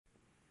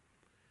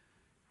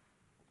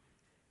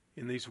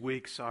In these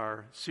weeks,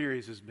 our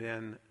series has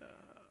been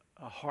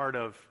a heart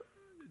of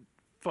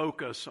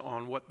focus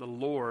on what the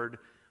Lord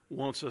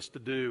wants us to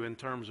do in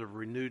terms of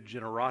renewed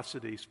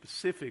generosity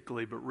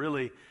specifically, but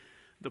really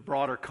the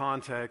broader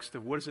context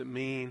of what does it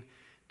mean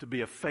to be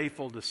a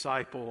faithful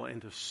disciple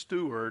and to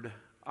steward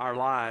our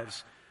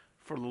lives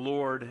for the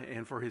Lord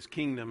and for His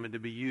kingdom and to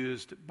be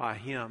used by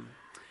Him.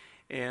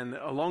 And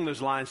along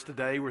those lines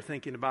today, we're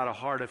thinking about a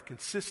heart of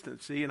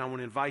consistency, and I want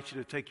to invite you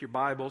to take your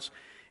Bibles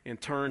and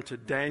turn to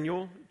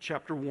Daniel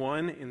chapter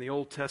 1 in the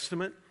Old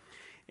Testament.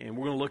 And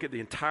we're going to look at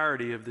the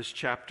entirety of this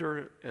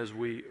chapter as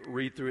we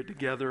read through it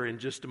together in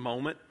just a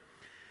moment.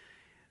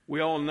 We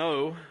all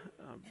know,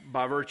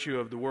 by virtue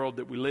of the world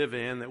that we live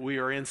in, that we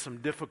are in some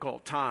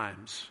difficult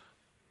times.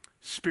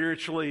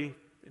 Spiritually,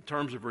 in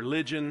terms of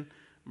religion,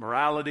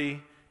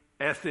 morality,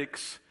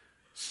 ethics,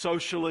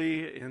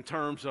 socially, in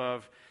terms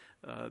of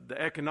the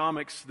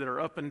economics that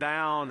are up and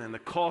down, and the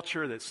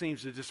culture that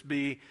seems to just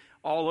be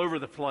all over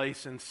the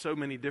place in so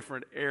many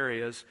different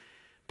areas.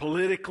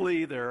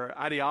 Politically, there are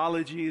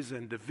ideologies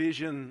and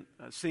division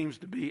seems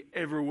to be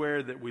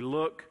everywhere that we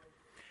look.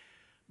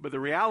 But the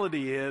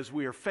reality is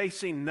we are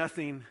facing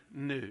nothing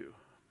new.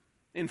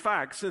 In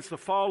fact, since the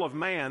fall of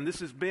man,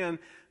 this has been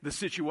the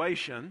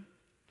situation,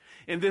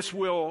 and this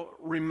will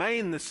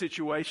remain the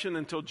situation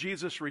until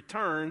Jesus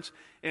returns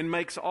and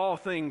makes all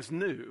things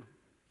new.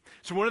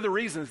 So one of the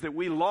reasons that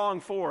we long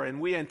for and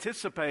we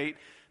anticipate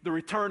the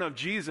return of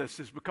Jesus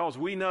is because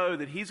we know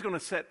that He's going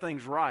to set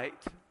things right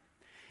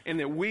and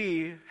that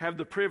we have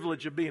the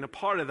privilege of being a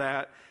part of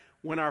that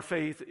when our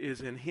faith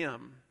is in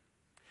Him.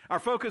 Our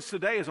focus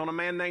today is on a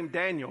man named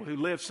Daniel who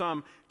lived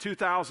some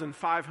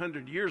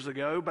 2,500 years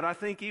ago, but I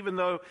think even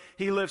though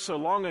he lived so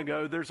long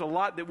ago, there's a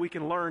lot that we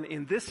can learn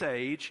in this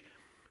age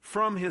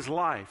from his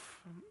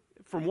life.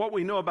 From what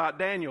we know about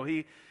Daniel,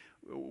 he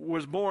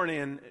was born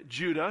in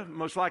Judah,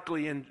 most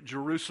likely in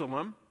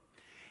Jerusalem,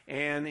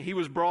 and he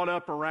was brought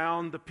up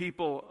around the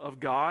people of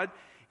God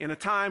in a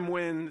time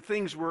when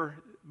things were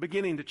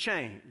beginning to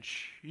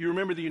change. You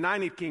remember the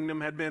United Kingdom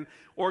had been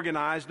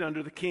organized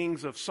under the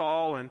kings of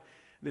Saul and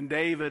then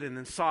David and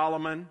then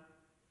Solomon,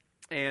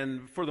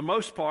 and for the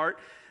most part,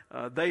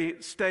 they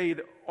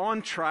stayed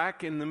on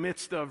track in the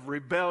midst of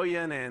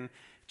rebellion and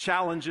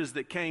challenges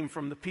that came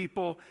from the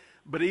people.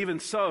 But even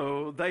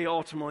so, they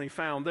ultimately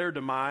found their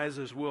demise,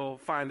 as we'll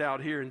find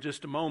out here in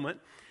just a moment.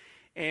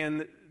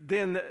 And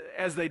then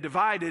as they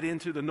divided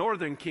into the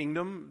northern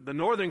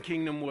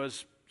kingdom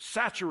was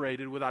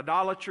saturated with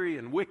idolatry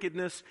and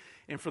wickedness.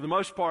 And for the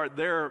most part,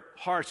 their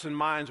hearts and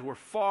minds were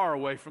far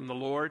away from the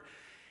Lord.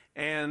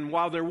 And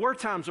while there were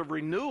times of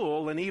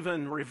renewal and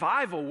even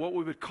revival, what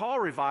we would call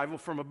revival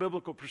from a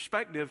biblical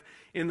perspective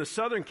in the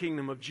southern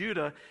kingdom of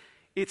Judah,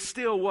 it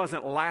still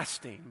wasn't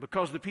lasting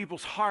because the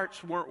people's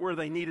hearts weren't where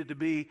they needed to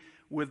be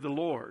with the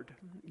Lord.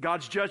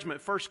 God's judgment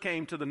first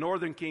came to the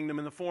northern kingdom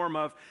in the form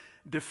of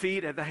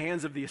defeat at the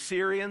hands of the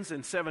Assyrians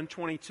in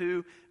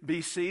 722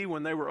 BC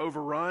when they were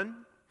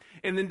overrun.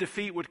 And then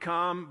defeat would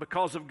come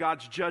because of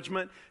God's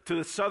judgment to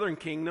the southern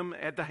kingdom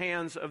at the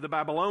hands of the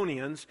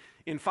Babylonians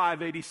in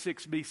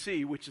 586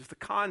 BC, which is the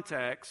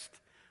context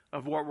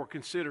of what we're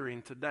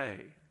considering today.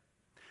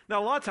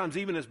 Now, a lot of times,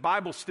 even as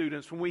Bible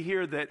students, when we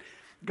hear that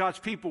God's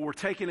people were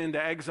taken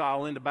into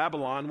exile into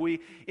Babylon, we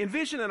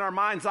envision in our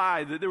mind's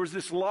eye that there was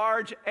this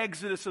large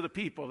exodus of the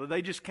people, that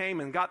they just came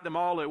and got them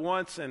all at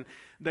once and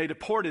they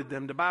deported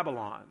them to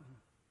Babylon.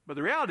 But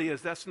the reality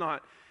is that's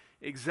not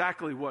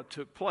exactly what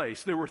took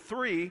place. There were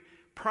three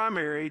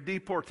primary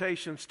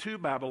deportations to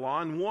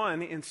Babylon,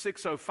 one in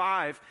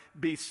 605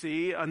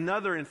 BC,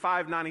 another in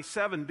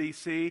 597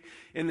 BC,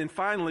 and then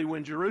finally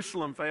when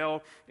Jerusalem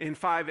fell in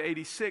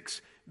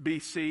 586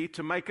 BC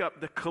to make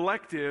up the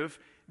collective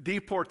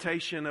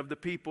deportation of the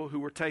people who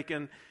were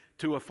taken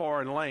to a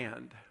foreign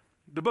land.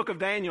 The book of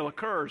Daniel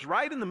occurs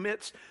right in the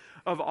midst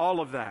of all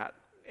of that,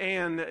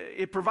 and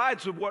it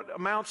provides what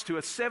amounts to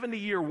a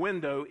 70-year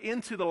window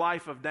into the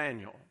life of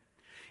Daniel.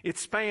 It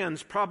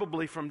spans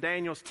probably from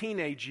Daniel's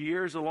teenage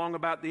years along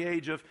about the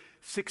age of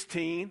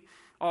 16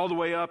 all the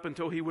way up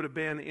until he would have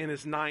been in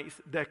his 9th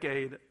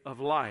decade of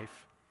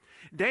life.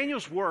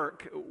 Daniel's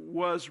work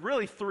was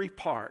really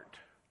three-part.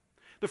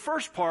 The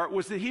first part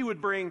was that he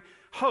would bring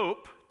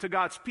hope to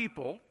God's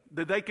people,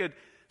 that they could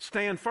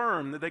stand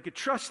firm, that they could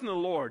trust in the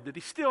Lord, that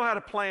He still had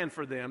a plan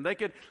for them. They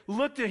could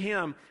look to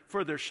Him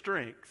for their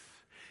strength.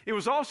 It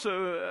was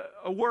also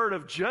a word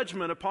of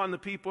judgment upon the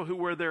people who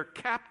were their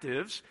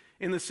captives,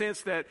 in the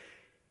sense that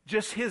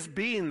just His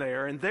being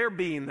there and their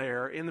being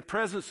there in the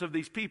presence of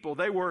these people,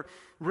 they were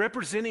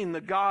representing the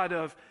God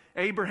of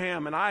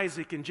Abraham and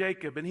Isaac and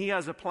Jacob, and He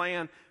has a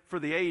plan for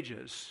the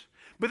ages.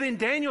 But then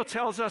Daniel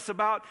tells us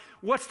about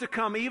what's to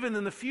come even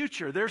in the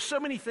future. There's so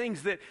many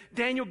things that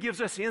Daniel gives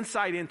us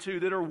insight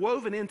into that are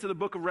woven into the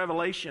book of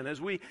Revelation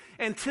as we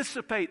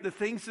anticipate the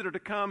things that are to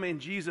come in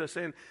Jesus.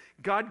 And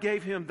God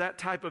gave him that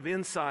type of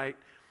insight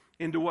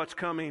into what's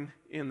coming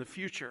in the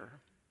future.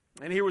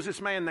 And here was this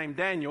man named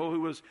Daniel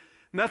who was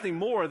nothing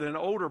more than an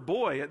older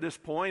boy at this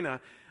point, a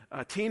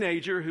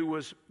teenager who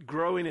was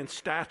growing in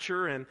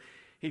stature, and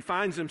he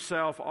finds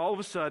himself all of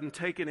a sudden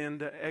taken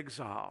into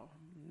exile.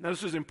 Now,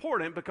 this is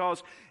important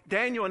because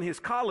Daniel and his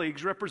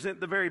colleagues represent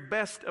the very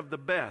best of the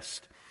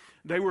best.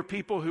 They were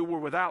people who were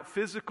without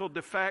physical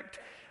defect.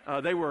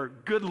 They were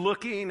good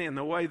looking in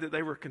the way that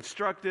they were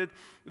constructed.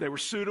 They were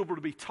suitable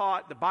to be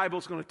taught. The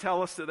Bible's going to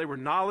tell us that they were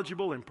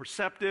knowledgeable and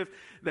perceptive.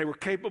 They were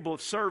capable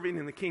of serving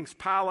in the king's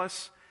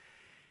palace.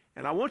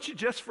 And I want you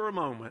just for a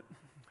moment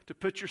to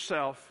put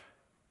yourself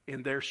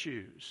in their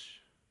shoes.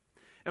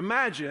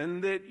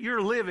 Imagine that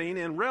you're living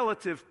in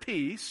relative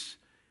peace.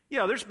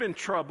 Yeah, there's been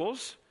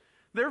troubles.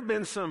 There have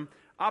been some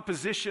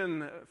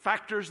opposition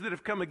factors that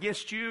have come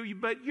against you,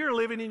 but you're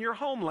living in your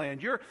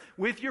homeland. You're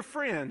with your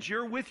friends.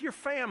 You're with your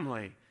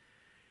family.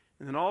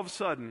 And then all of a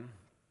sudden,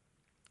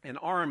 an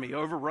army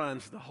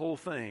overruns the whole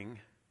thing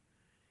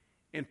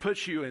and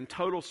puts you in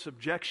total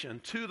subjection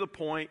to the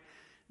point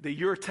that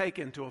you're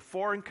taken to a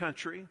foreign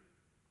country,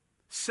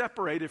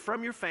 separated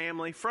from your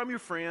family, from your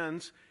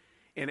friends,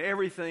 and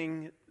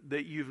everything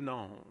that you've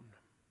known.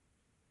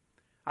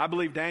 I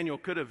believe Daniel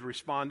could have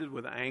responded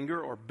with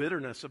anger or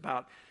bitterness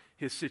about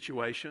his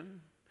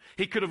situation.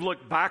 He could have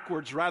looked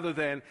backwards rather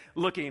than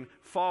looking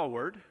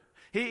forward.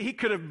 He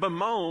could have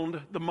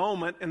bemoaned the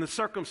moment and the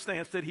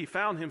circumstance that he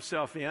found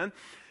himself in,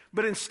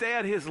 but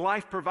instead his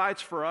life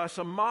provides for us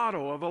a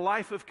model of a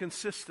life of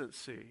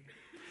consistency.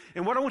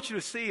 And what I want you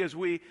to see as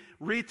we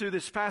read through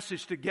this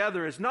passage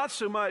together is not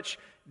so much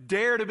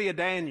dare to be a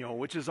Daniel,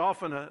 which is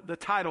often the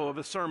title of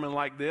a sermon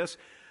like this,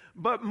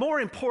 but more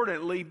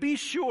importantly, be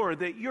sure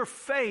that your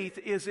faith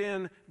is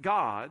in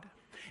God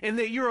and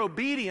that your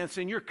obedience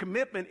and your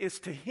commitment is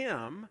to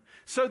Him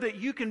so that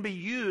you can be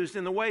used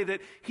in the way that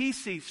He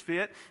sees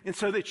fit and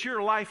so that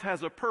your life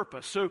has a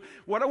purpose. So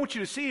what I want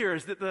you to see here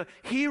is that the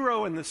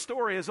hero in the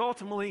story is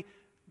ultimately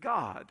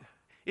God.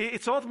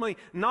 It's ultimately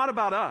not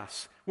about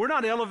us. We're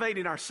not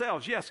elevating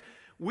ourselves. Yes,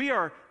 we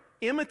are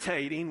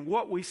imitating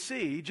what we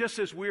see, just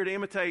as we're to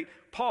imitate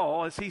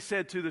Paul, as he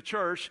said to the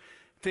church,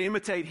 to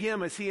imitate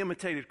him as he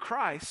imitated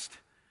Christ.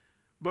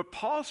 But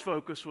Paul's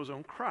focus was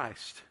on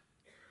Christ.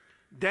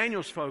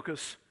 Daniel's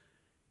focus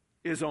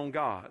is on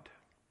God.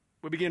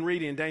 We begin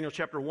reading in Daniel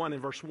chapter 1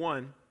 and verse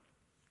 1.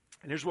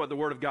 And here's what the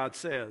Word of God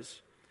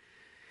says.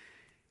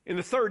 In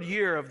the 3rd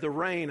year of the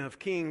reign of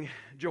King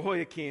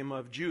Jehoiakim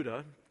of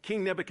Judah,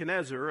 King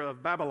Nebuchadnezzar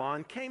of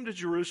Babylon came to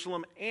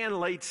Jerusalem and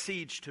laid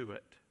siege to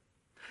it.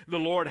 The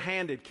Lord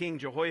handed King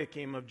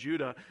Jehoiakim of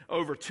Judah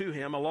over to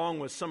him, along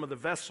with some of the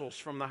vessels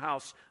from the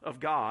house of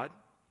God.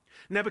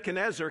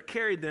 Nebuchadnezzar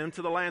carried them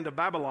to the land of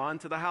Babylon,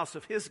 to the house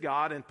of his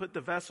God, and put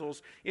the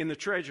vessels in the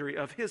treasury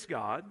of his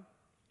God.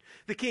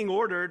 The king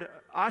ordered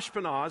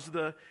Ashpenaz,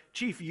 the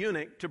chief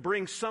eunuch, to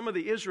bring some of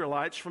the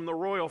Israelites from the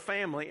royal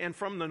family and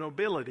from the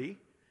nobility,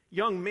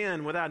 young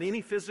men without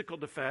any physical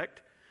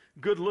defect,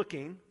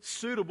 good-looking,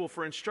 suitable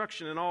for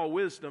instruction in all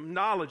wisdom,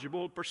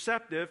 knowledgeable,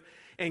 perceptive,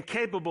 and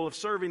capable of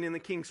serving in the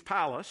king's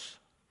palace.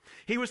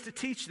 He was to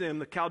teach them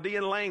the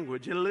Chaldean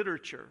language and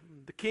literature.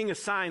 The king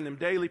assigned them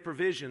daily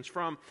provisions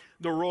from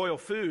the royal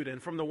food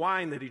and from the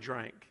wine that he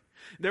drank.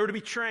 They were to be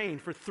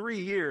trained for 3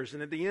 years,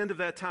 and at the end of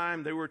that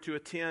time, they were to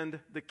attend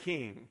the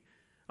king.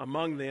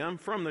 Among them,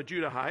 from the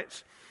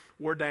Judahites,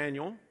 were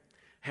Daniel,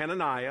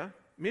 Hananiah,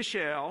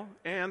 Mishael,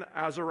 and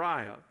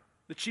Azariah.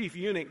 The chief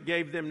eunuch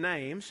gave them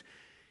names.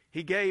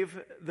 He gave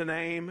the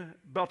name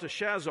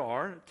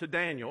Belteshazzar to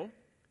Daniel,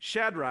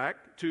 Shadrach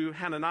to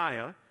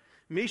Hananiah,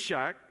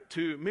 Meshach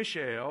to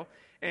Mishael,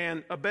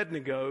 and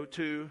Abednego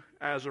to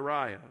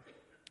Azariah.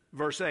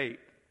 Verse 8,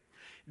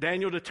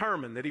 Daniel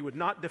determined that he would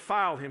not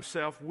defile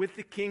himself with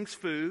the king's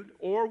food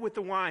or with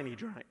the wine he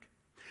drank.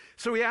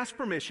 So he asked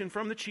permission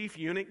from the chief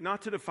eunuch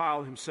not to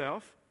defile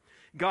himself.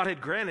 God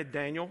had granted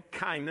Daniel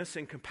kindness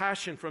and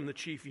compassion from the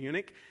chief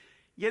eunuch,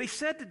 yet he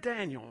said to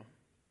Daniel,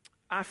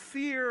 I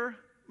fear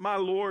my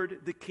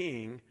lord the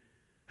king,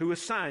 who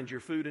assigned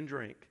your food and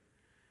drink.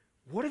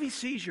 What if he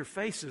sees your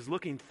faces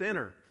looking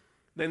thinner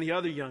than the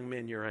other young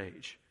men your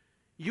age?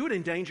 You would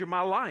endanger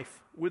my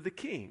life with the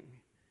king.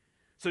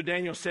 So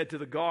Daniel said to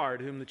the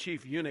guard whom the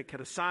chief eunuch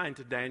had assigned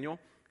to Daniel,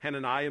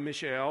 Hananiah,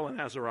 Mishael,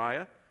 and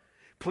Azariah,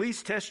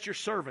 please test your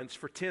servants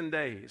for 10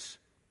 days.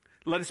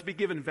 Let us be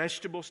given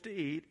vegetables to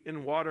eat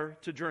and water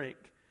to drink.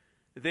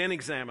 Then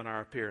examine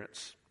our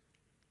appearance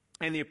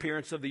and the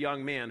appearance of the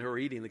young men who are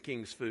eating the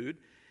king's food,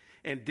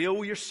 and deal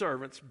with your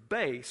servants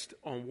based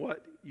on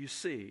what you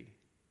see.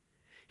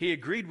 He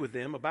agreed with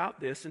them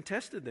about this and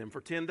tested them for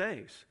 10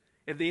 days.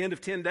 At the end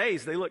of 10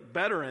 days, they looked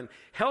better and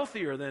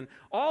healthier than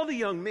all the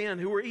young men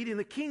who were eating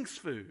the king's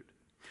food.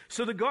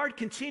 So the guard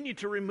continued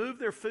to remove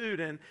their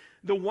food and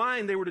the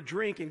wine they were to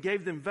drink and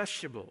gave them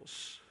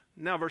vegetables.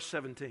 Now verse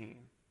 17.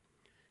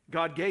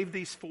 God gave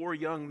these 4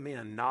 young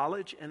men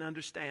knowledge and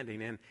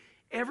understanding and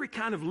every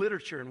kind of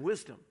literature and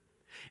wisdom.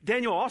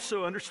 Daniel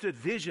also understood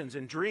visions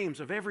and dreams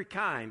of every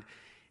kind.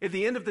 At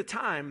the end of the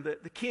time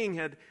that the king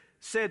had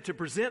said to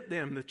present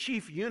them, the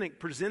chief eunuch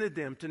presented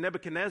them to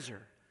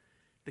Nebuchadnezzar.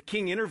 The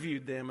king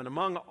interviewed them, and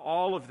among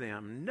all of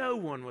them, no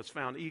one was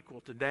found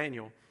equal to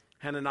Daniel,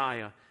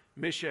 Hananiah,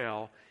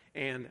 Mishael,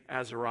 and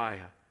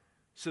Azariah.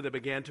 So they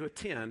began to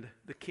attend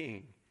the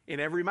king. In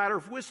every matter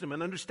of wisdom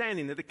and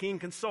understanding that the king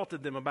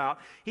consulted them about,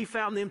 he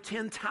found them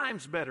 10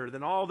 times better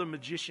than all the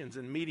magicians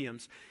and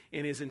mediums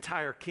in his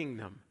entire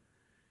kingdom.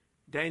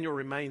 Daniel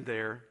remained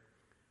there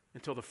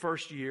until the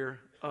first year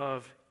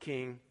of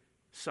King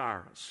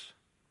Cyrus.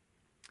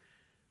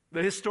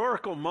 The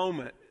historical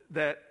moment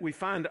that we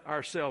find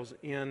ourselves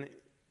in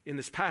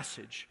this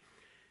passage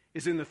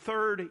is in the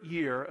 3rd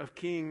year of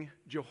King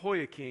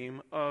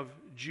Jehoiakim of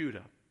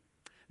Judah.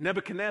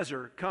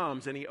 Nebuchadnezzar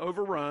comes and he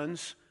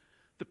overruns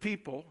the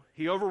people.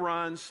 He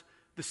overruns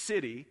the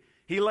city.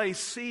 He lays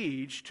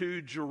siege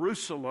to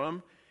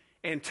Jerusalem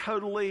and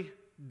totally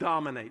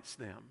dominates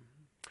them.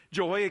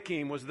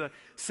 Jehoiakim was the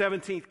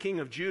 17th king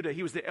of Judah.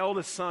 He was the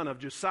eldest son of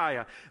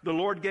Josiah. The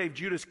Lord gave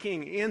Judah's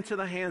king into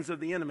the hands of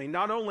the enemy.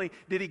 Not only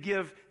did he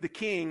give the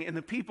king and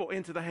the people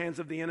into the hands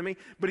of the enemy,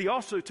 but he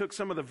also took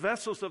some of the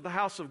vessels of the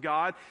house of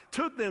God,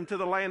 took them to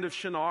the land of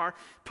Shinar,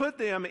 put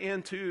them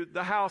into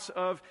the house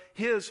of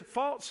his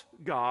false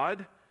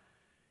god,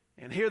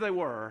 and here they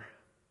were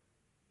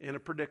in a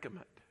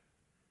predicament.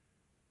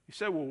 You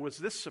say, well, was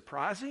this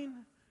surprising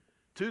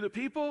to the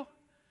people?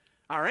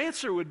 Our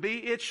answer would be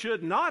it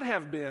should not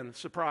have been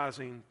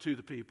surprising to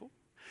the people.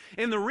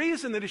 And the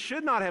reason that it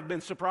should not have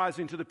been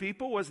surprising to the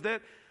people was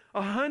that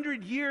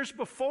 100 years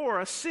before,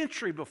 a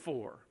century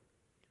before,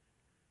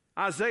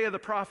 Isaiah the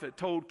prophet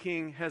told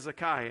King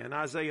Hezekiah in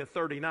Isaiah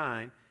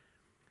 39,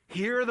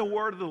 "Hear the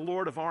word of the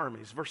Lord of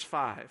armies," verse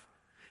 5.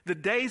 "The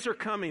days are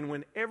coming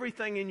when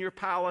everything in your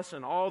palace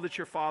and all that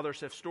your fathers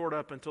have stored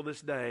up until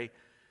this day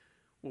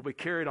will be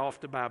carried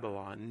off to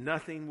Babylon.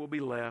 Nothing will be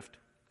left,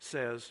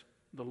 says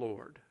the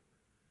Lord."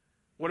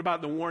 What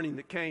about the warning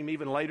that came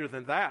even later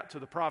than that to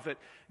the prophet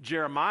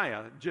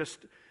Jeremiah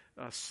just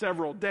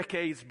several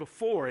decades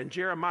before? In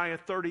Jeremiah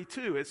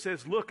 32, it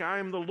says, "Look, I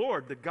am the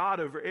Lord, the God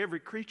over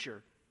every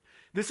creature.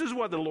 This is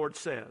what the Lord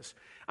says.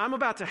 I'm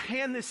about to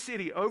hand this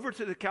city over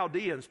to the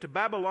Chaldeans, to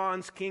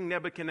Babylon's king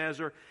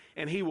Nebuchadnezzar,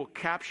 and he will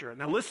capture it."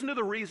 Now listen to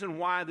the reason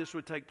why this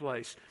would take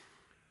place.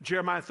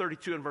 Jeremiah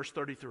 32 and verse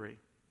 33.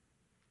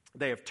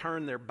 "They have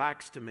turned their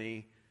backs to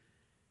me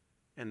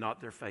and not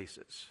their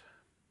faces.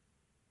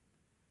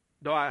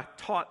 Though I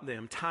taught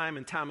them time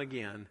and time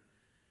again,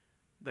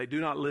 they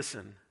do not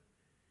listen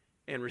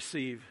and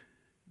receive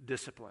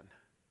discipline."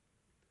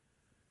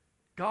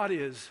 God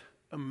is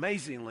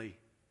amazingly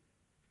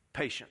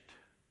patient.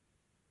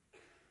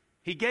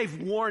 He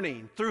gave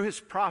warning through his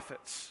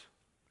prophets.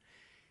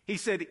 He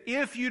said,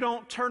 if you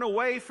don't turn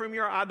away from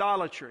your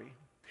idolatry,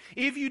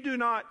 if you do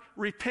not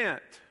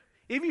repent,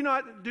 if you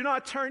do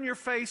not turn your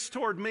face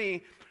toward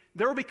me,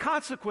 there will be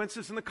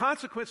consequences, and the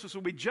consequences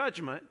will be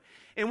judgment.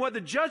 And what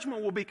the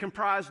judgment will be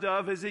comprised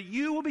of is that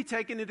you will be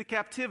taken into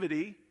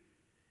captivity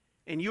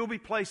and you'll be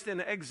placed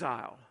in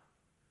exile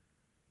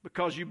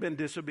because you've been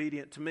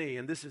disobedient to me.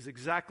 And this is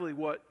exactly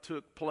what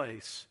took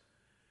place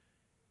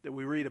that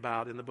we read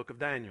about in the book of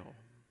Daniel.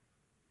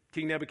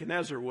 King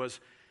Nebuchadnezzar was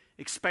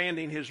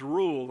expanding his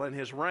rule and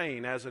his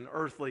reign as an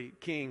earthly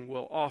king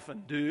will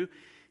often do.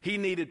 He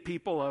needed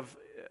people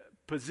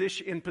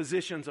in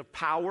positions of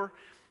power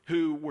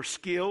who were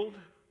skilled,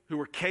 who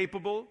were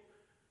capable.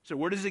 So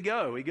where does he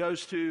go? He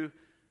goes to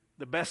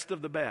the best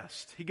of the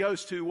best. He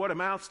goes to what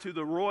amounts to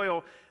the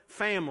royal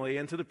family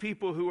and to the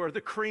people who are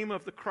the cream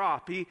of the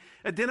crop. He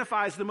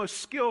identifies the most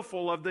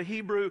skillful of the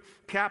Hebrew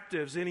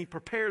captives, and he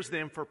prepares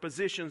them for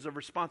positions of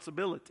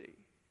responsibility.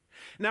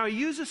 Now he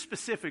uses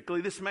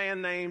specifically this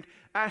man named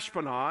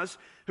Ashpenaz,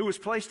 who was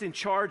placed in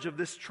charge of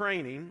this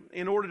training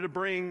in order to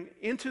bring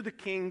into the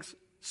king's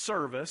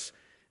service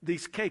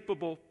these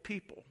capable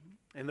people.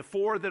 And the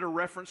 4 that are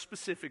referenced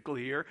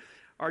specifically here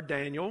are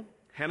Daniel,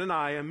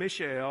 Hananiah,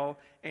 Mishael,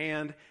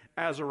 and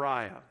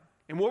Azariah.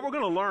 And what we're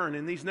going to learn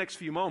in these next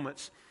few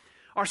moments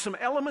are some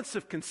elements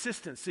of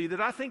consistency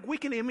that I think we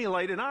can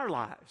emulate in our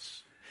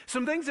lives.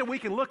 Some things that we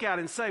can look at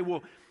and say,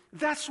 well,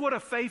 that's what a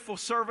faithful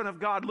servant of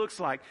God looks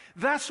like.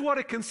 That's what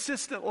a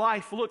consistent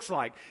life looks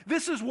like.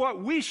 This is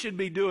what we should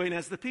be doing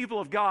as the people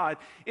of God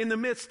in the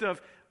midst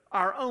of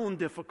our own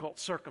difficult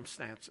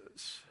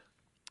circumstances.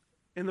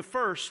 And the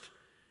first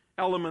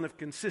element of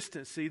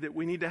consistency that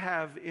we need to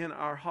have in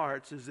our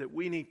hearts is that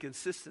we need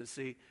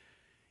consistency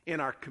in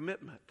our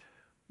commitment.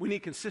 We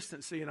need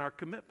consistency in our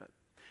commitment.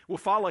 We'll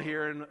follow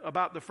here in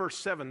about the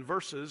first 7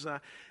 verses.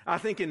 I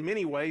think in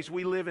many ways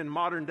we live in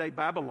modern day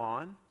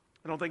Babylon.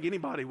 I don't think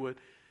anybody would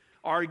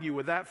argue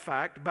with that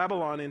fact.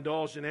 Babylon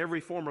indulged in every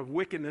form of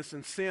wickedness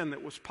and sin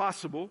that was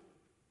possible.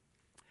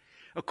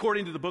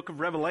 According to the book of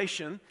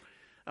Revelation,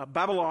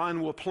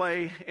 Babylon will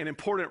play an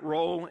important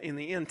role in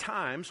the end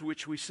times,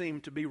 which we seem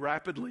to be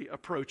rapidly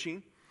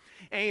approaching.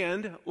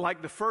 And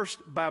like the first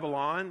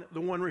Babylon,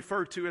 the one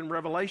referred to in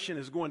Revelation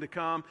is going to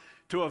come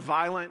to a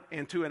violent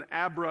and to an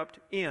abrupt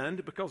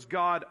end because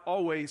God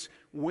always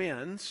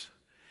wins.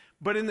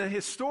 But in the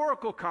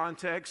historical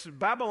context,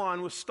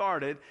 Babylon was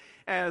started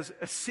as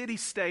a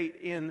city-state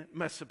in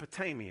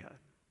Mesopotamia.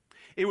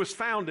 It was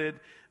founded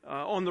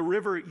on the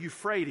river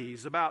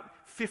Euphrates, about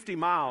 50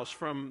 miles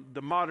from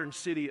the modern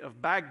city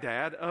of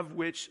Baghdad, of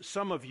which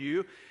some of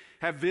you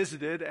have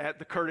visited at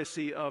the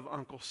courtesy of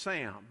Uncle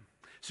Sam.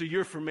 so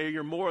you're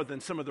familiar more than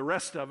some of the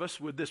rest of us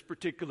with this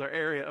particular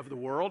area of the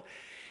world.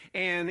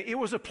 And it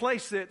was a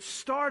place that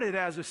started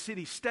as a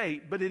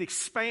city-state, but it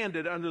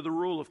expanded under the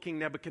rule of King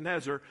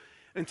Nebuchadnezzar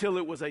until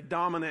it was a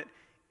dominant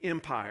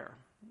empire.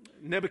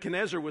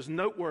 Nebuchadnezzar was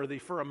noteworthy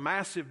for a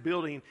massive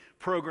building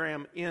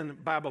program in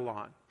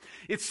Babylon.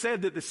 It's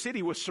said that the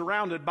city was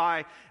surrounded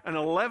by an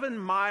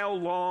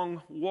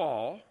 11-mile-long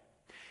wall,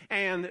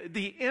 and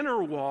the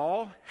inner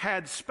wall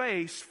had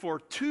space for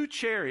 2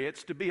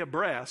 chariots to be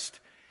abreast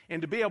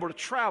and to be able to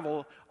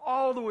travel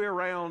all the way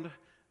around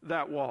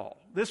that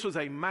wall. This was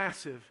a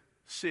massive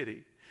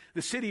city.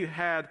 The city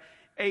had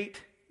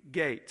 8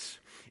 gates.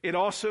 It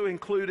also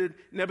included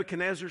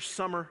Nebuchadnezzar's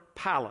summer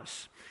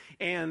palace.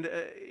 And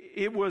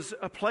it was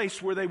a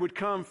place where they would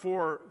come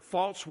for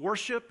false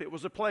worship. It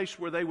was a place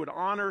where they would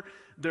honor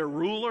their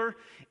ruler.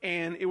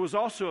 And it was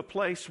also a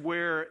place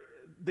where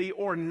the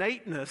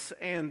ornateness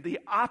and the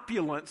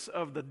opulence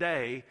of the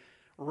day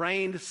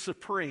reigned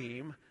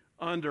supreme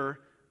under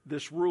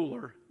this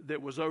ruler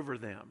that was over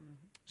them.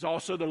 It's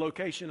also the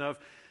location of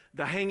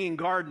the Hanging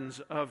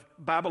Gardens of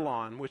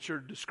Babylon, which are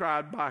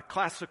described by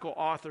classical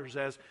authors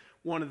as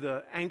one of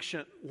the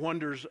ancient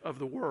wonders of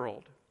the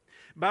world.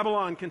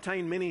 Babylon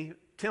contained many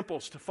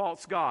temples to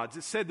false gods.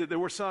 It's said that there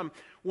were some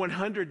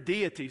 100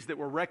 deities that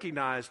were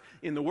recognized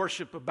in the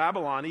worship of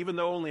Babylon, even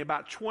though only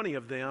about 20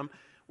 of them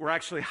were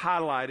actually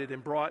highlighted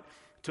and brought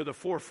to the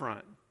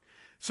forefront.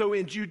 So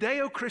in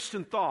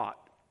Judeo-Christian thought,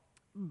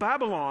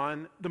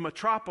 Babylon, the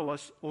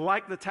metropolis,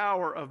 like the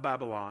Tower of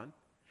Babylon,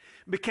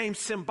 became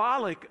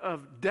symbolic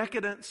of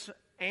decadence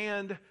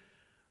and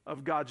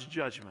of God's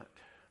judgment.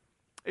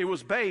 It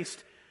was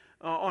based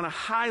on a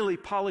highly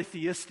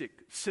polytheistic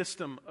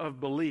system of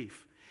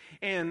belief.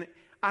 And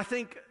I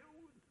think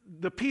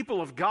the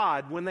people of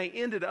God, when they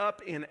ended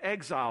up in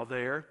exile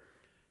there,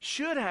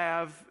 should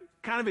have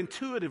kind of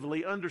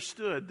intuitively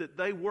understood that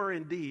they were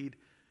indeed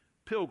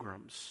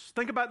pilgrims.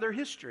 Think about their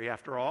history,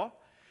 after all.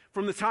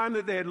 From the time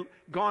that they had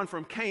gone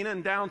from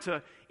Canaan down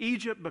to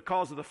Egypt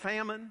because of the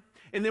famine,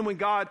 and then when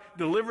God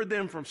delivered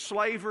them from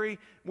slavery,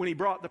 when He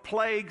brought the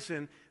plagues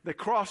and they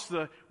crossed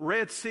the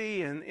Red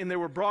Sea and they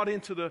were brought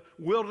into the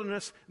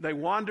wilderness, they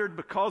wandered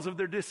because of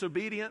their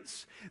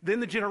disobedience. Then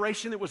the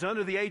generation that was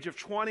under the age of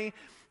 20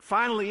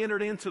 finally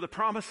entered into the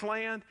promised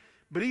land.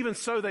 But even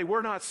so, they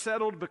were not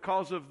settled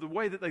because of the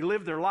way that they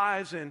lived their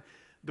lives and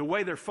the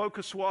way their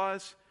focus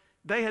was.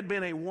 They had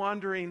been a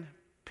wandering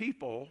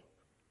people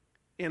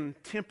in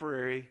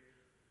temporary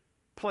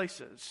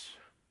places.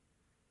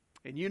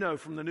 And you know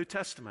from the New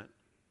Testament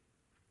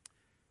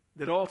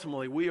that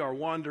ultimately we are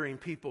wandering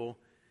people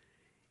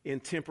in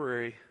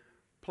temporary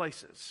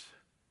places.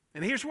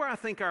 And here's where I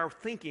think our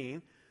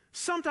thinking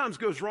sometimes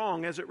goes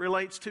wrong as it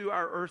relates to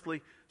our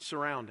earthly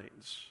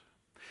surroundings.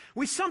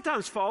 We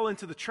sometimes fall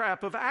into the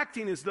trap of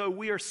acting as though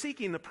we are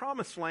seeking the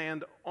promised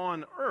land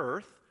on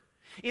earth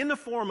in the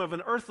form of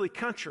an earthly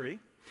country,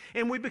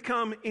 and we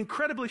become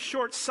incredibly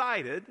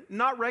short-sighted,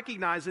 not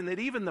recognizing that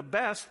even the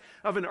best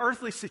of an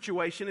earthly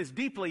situation is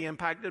deeply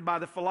impacted by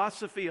the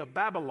philosophy of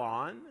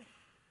Babylon.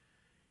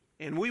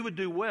 And we would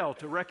do well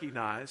to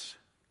recognize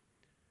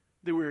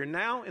that we are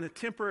now in a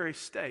temporary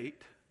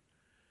state,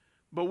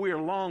 but we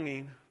are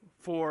longing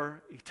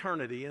for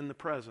eternity in the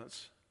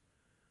presence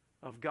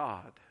of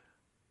God.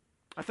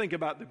 I think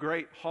about the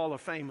great Hall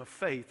of Fame of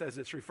faith as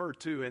it's referred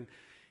to in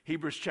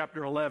Hebrews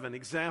chapter 11.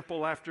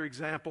 Example after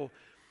example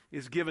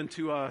is given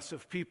to us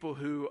of people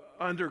who,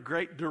 under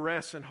great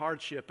duress and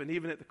hardship, and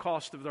even at the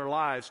cost of their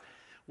lives,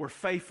 were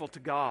faithful to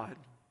God.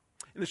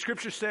 And the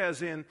scripture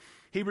says in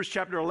Hebrews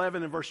chapter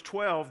 11 and verse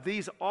 12,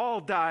 these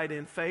all died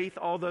in faith,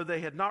 although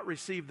they had not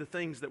received the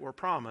things that were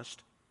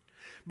promised.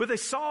 But they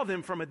saw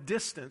them from a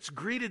distance,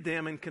 greeted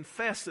them, and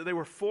confessed that they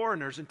were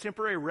foreigners and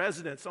temporary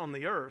residents on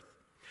the earth.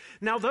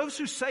 Now those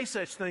who say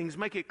such things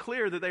make it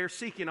clear that they are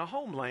seeking a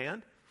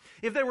homeland.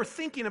 If they were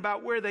thinking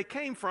about where they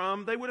came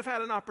from, they would have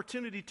had an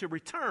opportunity to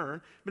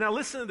return. But now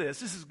listen to this.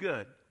 This is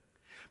good.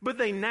 But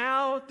they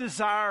now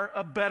desire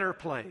a better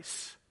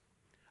place,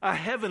 a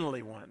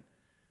heavenly one.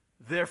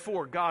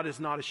 Therefore, God is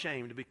not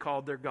ashamed to be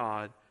called their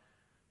God,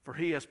 for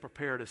He has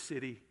prepared a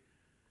city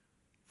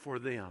for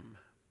them.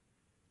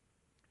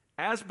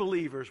 As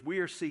believers, we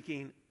are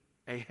seeking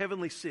a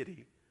heavenly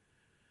city,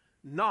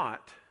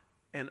 not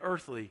an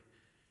earthly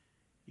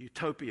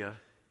utopia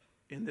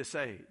in this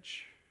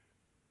age.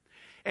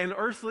 An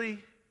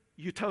earthly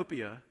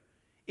utopia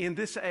in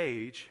this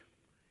age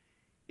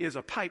is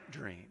a pipe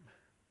dream.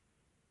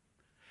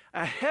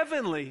 A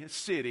heavenly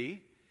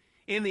city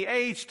in the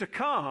age to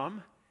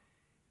come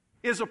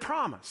is a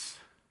promise.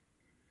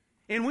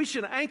 And we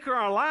should anchor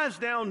our lives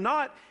down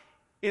not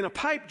in a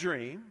pipe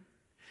dream.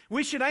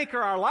 We should anchor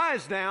our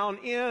lives down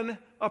in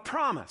a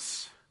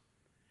promise.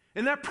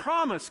 And that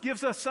promise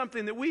gives us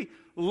something that we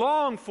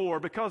long for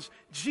because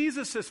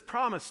Jesus has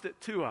promised it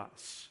to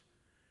us.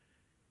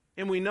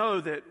 And we know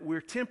that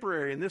we're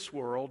temporary in this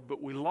world,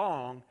 but we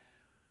long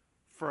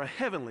for a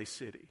heavenly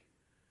city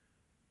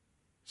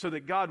so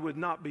that God would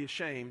not be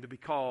ashamed to be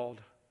called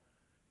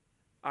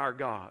our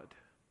God.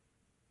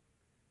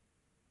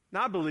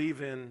 Now, I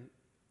believe in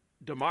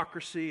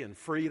democracy and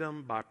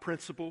freedom by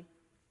principle.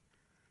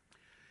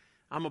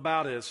 I'm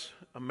about as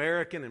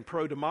American and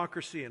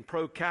pro-democracy and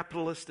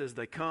pro-capitalist as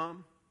they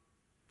come.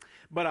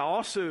 But I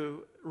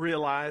also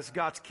realize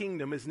God's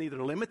kingdom is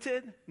neither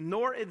limited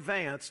nor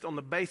advanced on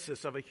the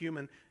basis of a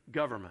human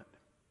government.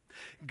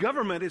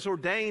 Government is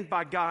ordained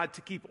by God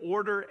to keep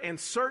order, and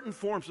certain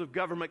forms of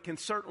government can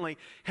certainly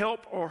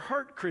help or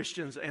hurt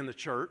Christians and the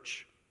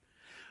church.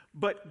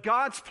 But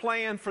God's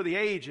plan for the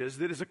ages,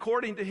 that is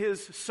according to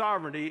His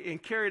sovereignty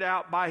and carried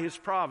out by His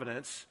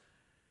providence,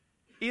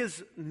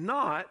 is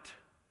not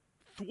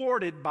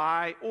thwarted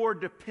by or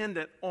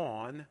dependent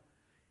on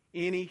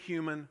any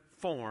human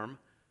form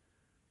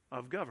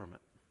of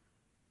government.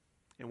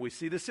 And we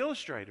see this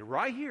illustrated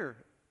right here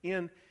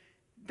in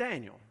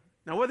Daniel.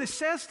 Now, what this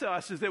says to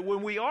us is that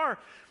when we are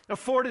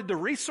afforded the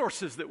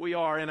resources that we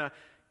are in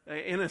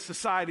a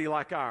society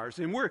like ours,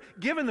 and we're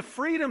given the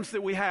freedoms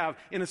that we have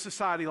in a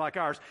society like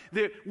ours,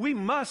 that we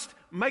must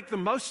make the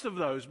most of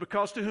those,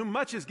 because to whom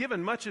much is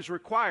given, much is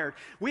required.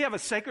 We have a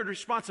sacred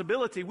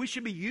responsibility. We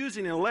should be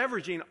using and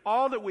leveraging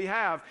all that we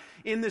have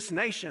in this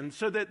nation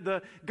so that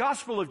the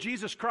gospel of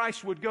Jesus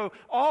Christ would go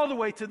all the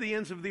way to the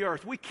ends of the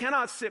earth. We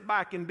cannot sit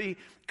back and be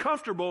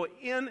comfortable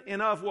in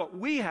and of what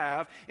we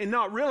have and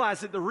not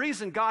realize that the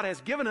reason God has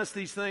given us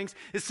these things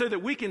is so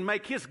that we can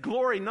make His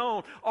glory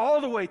known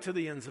all the way to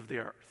the ends of the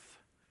earth.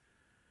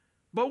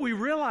 But we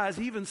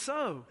realize even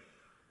so,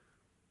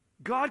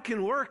 God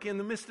can work in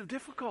the midst of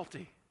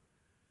difficulty.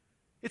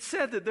 It's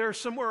said that there are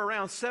somewhere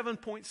around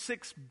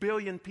 7.6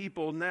 billion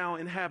people now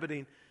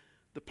inhabiting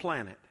the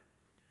planet.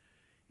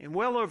 And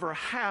well over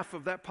half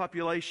of that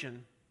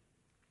population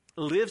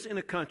lives in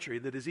a country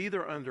that is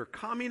either under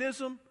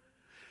communism,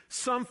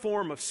 some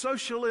form of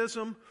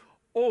socialism,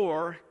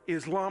 or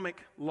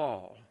Islamic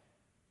law.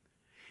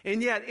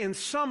 And yet, in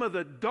some of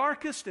the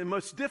darkest and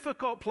most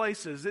difficult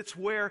places, it's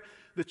where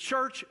the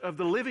Church of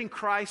the Living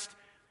Christ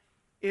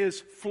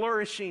is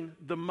flourishing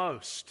the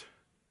most.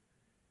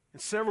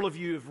 And several of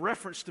you have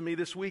referenced to me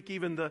this week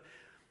even the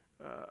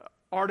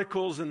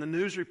articles and the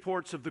news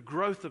reports of the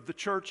growth of the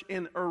church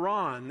in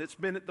Iran that's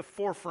been at the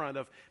forefront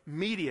of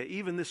media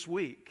even this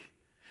week,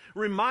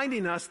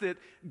 reminding us that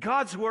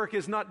God's work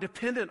is not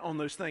dependent on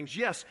those things.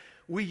 Yes,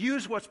 we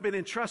use what's been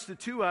entrusted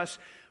to us,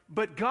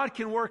 but God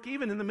can work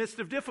even in the midst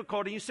of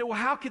difficulty. You say, well,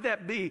 how could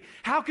that be?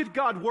 How could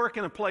God work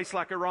in a place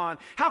like Iran?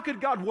 How could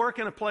God work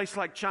in a place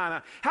like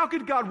China? How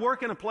could God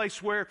work in a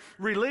place where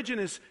religion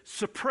is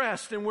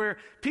suppressed and where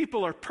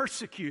people are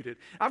persecuted?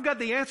 I've got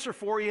the answer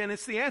for you, and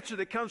it's the answer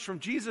that comes from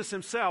Jesus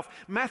Himself.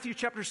 Matthew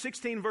chapter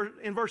 16,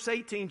 in verse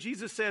 18,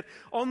 Jesus said,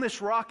 "On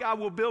this rock I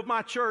will build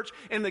my church,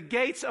 and the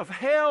gates of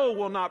hell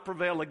will not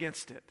prevail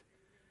against it."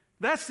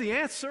 That's the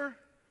answer.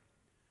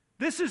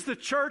 This is the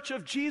church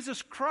of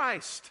Jesus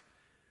Christ,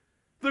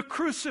 the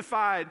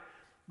crucified,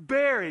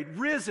 buried,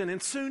 risen,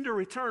 and soon to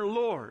return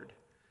Lord.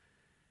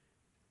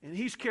 And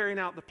He's carrying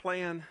out the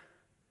plan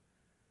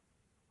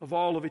of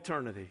all of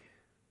eternity.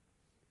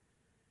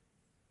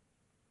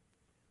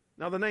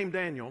 Now, the name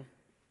Daniel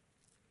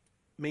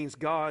means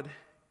God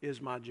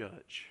is my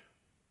judge.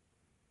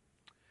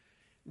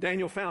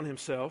 Daniel found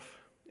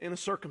himself in a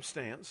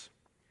circumstance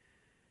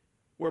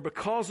where,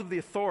 because of the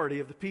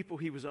authority of the people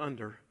he was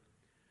under,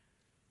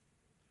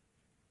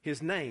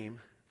 his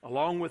name,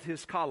 along with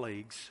his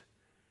colleagues,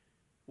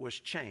 was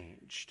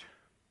changed.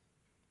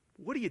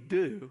 What do you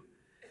do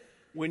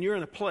when you're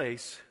in a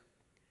place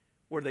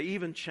where they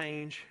even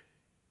change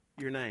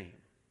your name?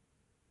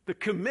 The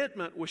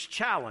commitment was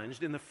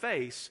challenged in the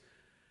face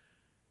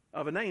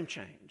of a name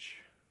change.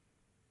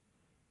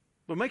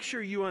 But make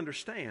sure you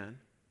understand,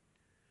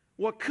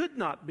 what could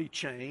not be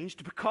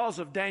changed because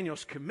of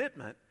Daniel's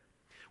commitment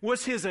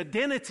was his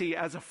identity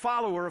as a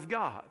follower of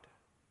God.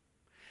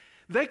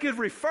 They could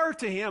refer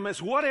to him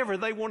as whatever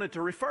they wanted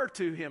to refer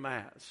to him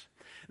as.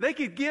 They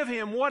could give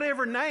him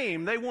whatever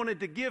name they wanted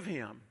to give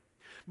him.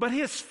 But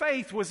his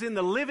faith was in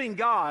the living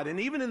God,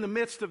 and even in the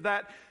midst of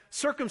that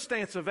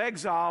circumstance of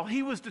exile,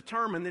 he was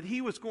determined that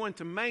he was going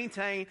to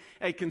maintain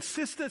a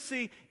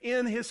consistency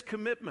in his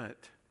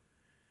commitment.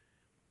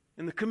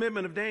 And the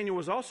commitment of Daniel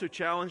was also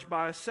challenged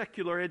by a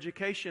secular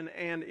education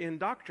and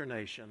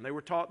indoctrination. They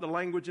were taught the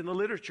language and the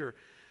literature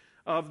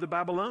of the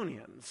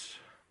Babylonians.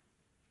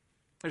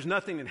 There's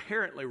nothing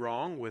inherently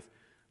wrong with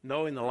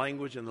knowing the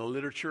language and the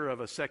literature of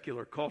a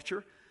secular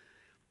culture,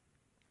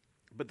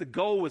 but the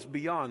goal was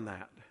beyond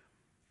that.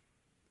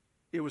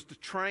 It was to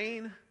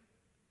train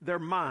their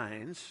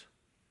minds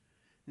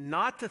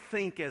not to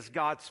think as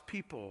God's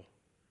people,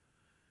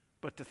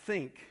 but to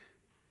think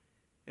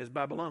as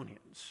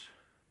Babylonians.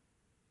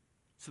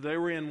 So they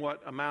were in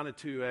what amounted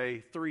to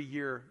a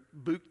 3-year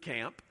boot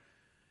camp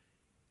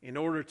in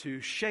order to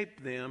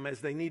shape them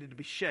as they needed to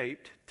be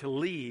shaped, to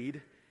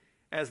lead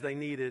as they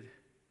needed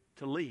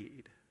to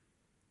lead.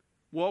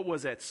 What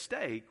was at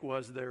stake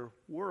was their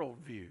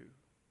worldview.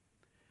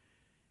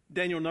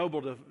 Daniel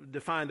Noble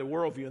defined a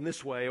worldview in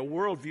this way: a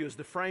worldview is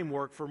the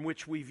framework from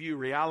which we view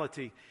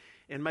reality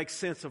and make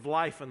sense of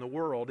life in the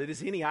world. It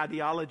is any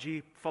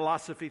ideology,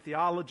 philosophy,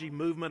 theology,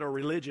 movement, or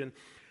religion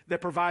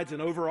that provides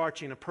an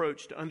overarching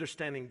approach to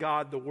understanding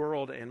God, the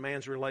world, and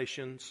man's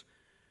relations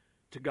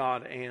to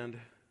God and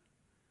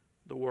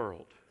the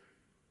world.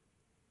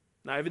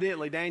 Now,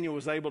 evidently, Daniel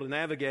was able to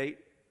navigate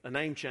a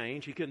name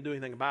change. He couldn't do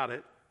anything about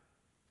it.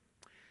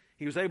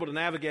 He was able to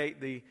navigate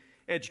the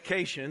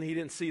education. He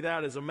didn't see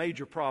that as a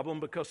major problem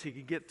because he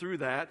could get through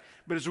that.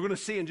 But as we're going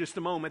to see in just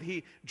a moment,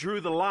 he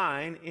drew the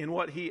line in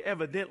what he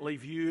evidently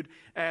viewed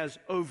as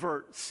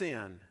overt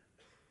sin.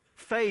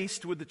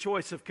 Faced with the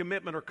choice of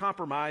commitment or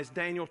compromise,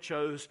 Daniel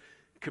chose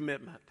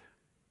commitment.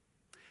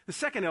 The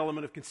second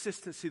element of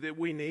consistency that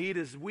we need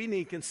is we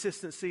need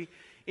consistency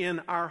in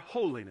our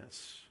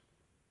holiness.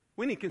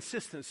 We need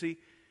consistency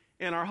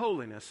in our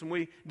holiness. And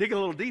we dig a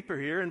little deeper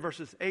here in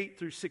verses 8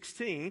 through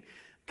 16.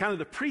 Kind of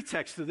the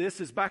pretext of this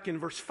is back in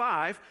verse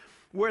 5,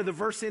 where the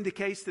verse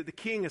indicates that the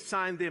king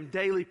assigned them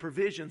daily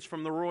provisions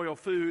from the royal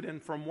food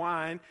and from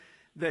wine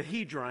that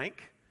he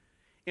drank.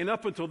 And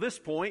up until this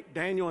point,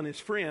 Daniel and his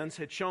friends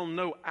had shown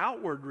no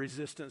outward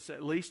resistance,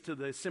 at least to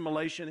the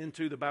assimilation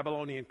into the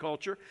Babylonian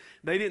culture.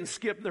 They didn't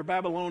skip their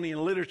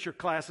Babylonian literature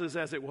classes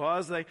as it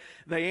was.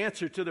 They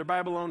answered to their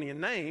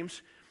Babylonian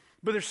names.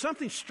 But there's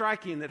something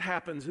striking that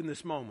happens in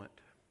this moment.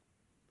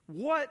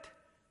 What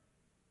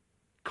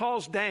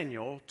caused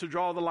Daniel to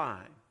draw the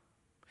line?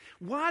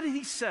 Why did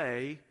he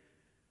say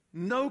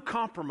no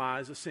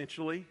compromise,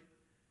 essentially,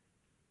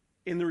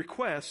 in the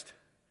request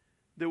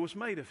that was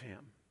made of him?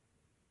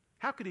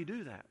 How could he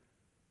do that?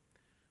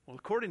 Well,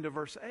 according to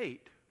verse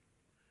 8,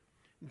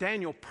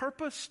 Daniel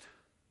purposed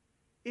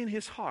in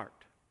his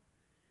heart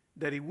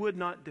that he would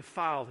not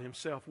defile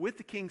himself with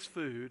the king's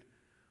food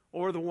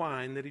or the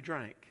wine that he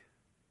drank.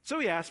 So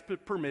he asked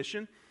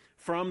permission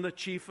from the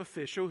chief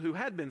official who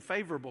had been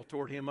favorable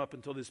toward him up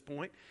until this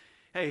point.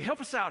 Hey,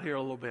 help us out here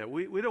a little bit.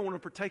 We don't want to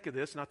partake of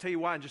this, and I'll tell you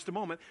why in just a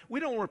moment. We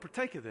don't want to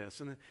partake of this.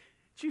 And the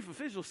chief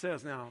official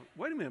says, now,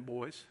 wait a minute,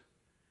 boys.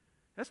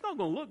 That's not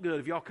going to look good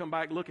if y'all come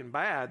back looking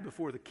bad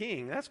before the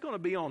king. That's going to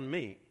be on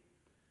me.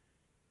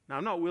 Now,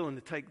 I'm not willing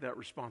to take that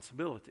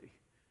responsibility.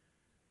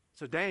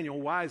 So Daniel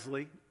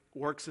wisely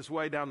works his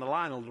way down the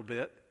line a little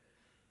bit.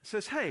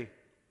 Says, hey,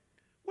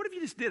 what if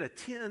you just did a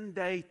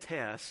 10-day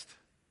test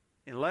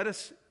and let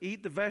us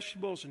eat the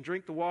vegetables and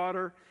drink the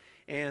water,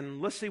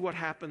 and let's see what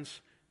happens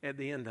at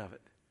the end of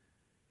it.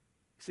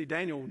 See,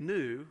 Daniel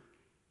knew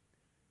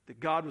that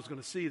God was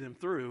going to see them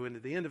through, and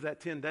at the end of that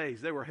 10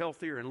 days, they were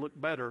healthier and looked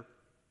better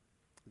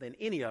than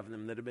any of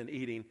them that had been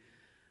eating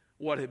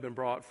what had been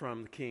brought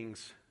from the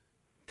king's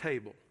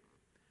table.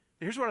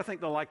 Here's what I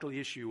think the likely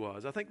issue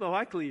was. I think the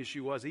likely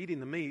issue was eating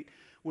the meat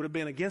would have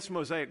been against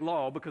Mosaic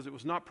law because it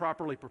was not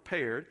properly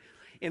prepared,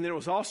 and there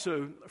was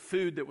also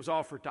food that was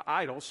offered to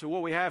idols. So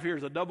what we have here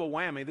is a double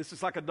whammy. This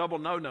is like a double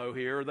no-no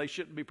here. They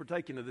shouldn't be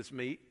partaking of this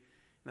meat.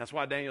 And that's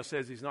why Daniel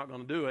says he's not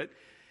going to do it.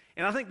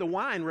 And I think the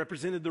wine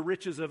represented the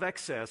riches of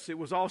excess. It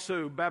was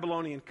also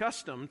Babylonian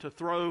custom to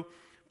throw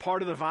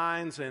part of the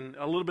vines and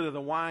a little bit of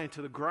the wine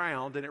to the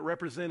ground, and it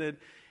represented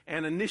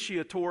an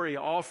initiatory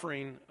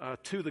offering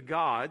to the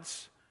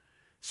gods.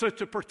 So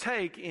to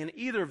partake in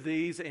either of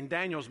these, in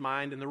Daniel's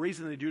mind, and the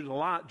reason they drew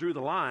the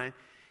line,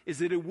 is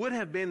that it would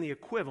have been the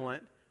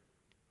equivalent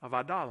of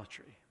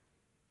idolatry.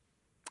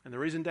 And the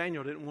reason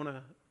Daniel didn't want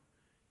to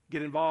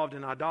get involved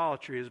in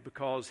idolatry is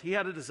because he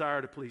had a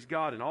desire to please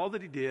God in all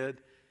that he did,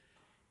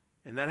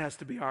 and that has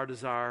to be our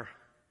desire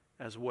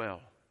as well.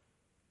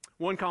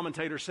 One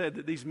commentator said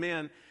that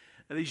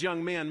these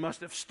young men must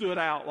have stood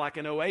out like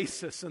an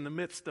oasis in the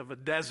midst of a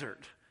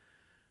desert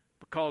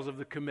because of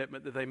the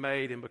commitment that they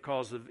made and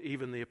because of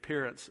even the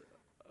appearance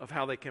of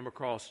how they came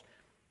across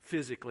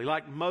physically.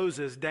 Like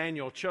Moses,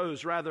 Daniel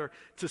chose rather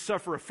to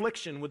suffer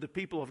affliction with the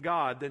people of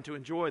God than to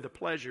enjoy the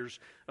pleasures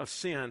of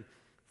sin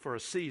for a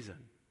season.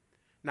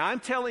 Now, I'm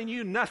telling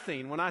you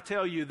nothing when I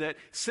tell you that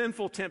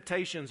sinful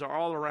temptations are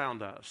all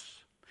around us.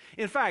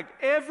 In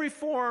fact, every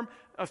form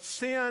of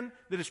sin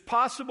that is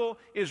possible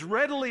is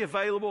readily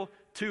available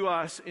to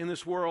us in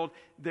this world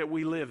that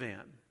we live in.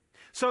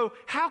 So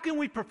how can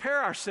we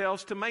prepare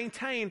ourselves to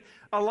maintain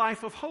a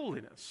life of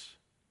holiness?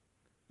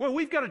 Well,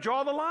 we've got to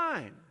draw the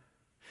line.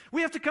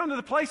 We have to come to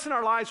the place in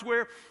our lives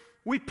where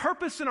we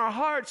purpose in our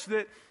hearts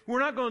that we're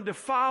not going to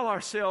defile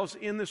ourselves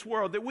in this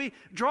world, that we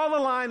draw the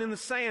line in the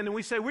sand and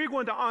we say we're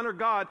going to honor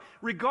God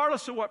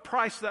regardless of what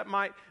price that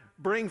might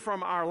bring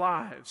from our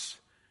lives.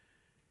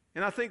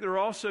 And I think there are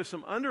also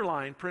some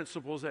underlying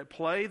principles at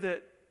play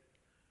that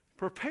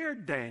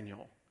prepared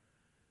Daniel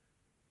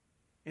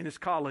and his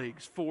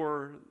colleagues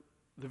for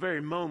the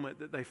very moment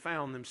that they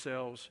found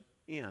themselves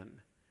in. And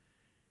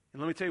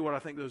let me tell you what I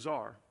think those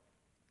are.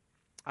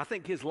 I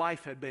think his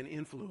life had been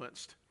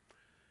influenced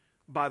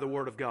by the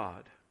Word of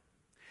God.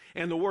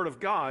 And the Word of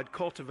God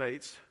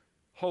cultivates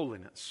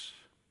holiness.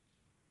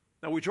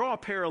 Now we draw a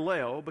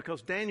parallel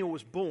because Daniel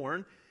was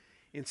born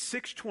in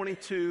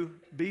 622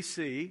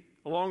 BC,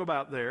 along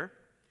about there,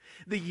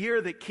 the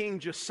year that King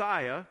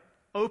Josiah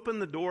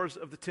opened the doors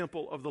of the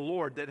temple of the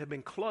Lord that had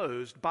been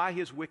closed by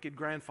his wicked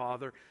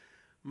grandfather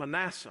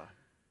Manasseh.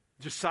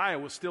 Josiah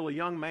was still a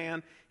young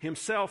man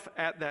himself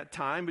at that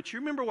time, but you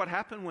remember what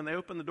happened when they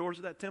opened the doors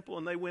of that temple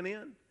and they went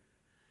in?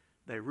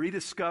 They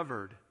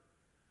rediscovered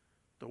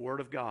the Word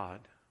of God.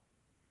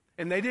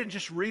 And they didn't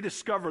just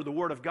rediscover the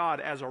Word of God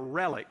as a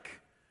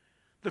relic.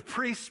 The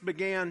priests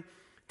began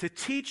to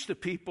teach the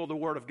people the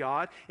Word of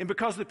God. And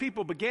because the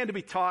people began to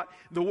be taught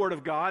the Word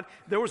of God,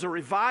 there was a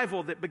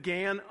revival that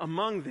began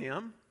among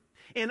them.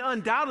 And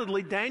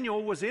undoubtedly,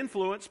 Daniel was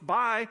influenced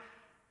by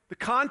the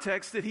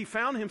context that he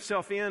found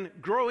himself in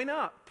growing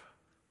up.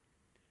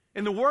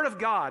 And the Word of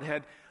God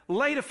had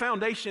laid a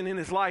foundation in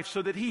his life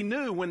so that he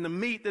knew when the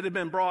meat that had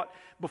been brought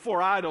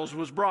before idols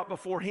was brought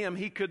before him,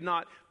 he could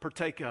not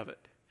partake of it.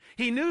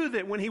 He knew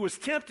that when he was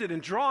tempted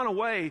and drawn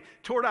away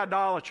toward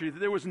idolatry, that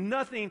there was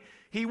nothing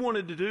he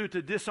wanted to do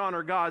to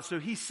dishonor God, so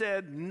he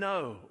said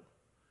no.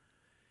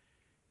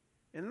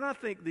 And I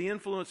think the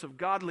influence of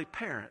godly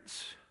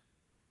parents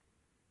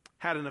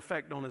had an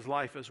effect on his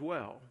life as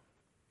well.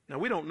 Now,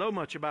 we don't know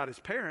much about his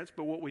parents,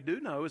 but what we do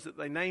know is that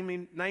they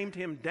named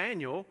him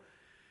Daniel,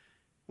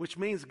 which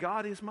means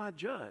God is my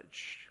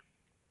judge.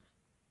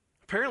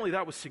 Apparently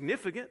that was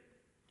significant.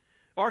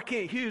 R.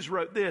 Kent Hughes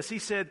wrote this. He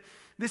said,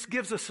 this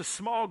gives us a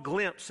small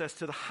glimpse as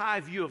to the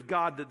high view of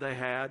God that they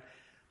had,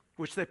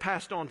 which they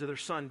passed on to their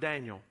son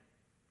Daniel.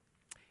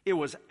 It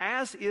was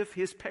as if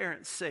his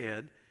parents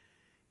said,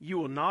 you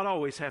will not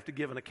always have to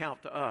give an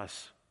account to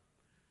us,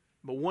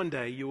 but one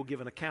day you will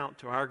give an account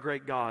to our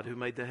great God who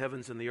made the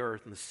heavens and the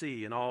earth and the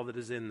sea and all that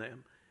is in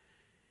them.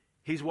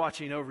 He's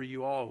watching over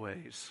you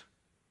always.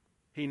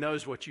 He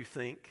knows what you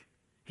think.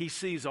 He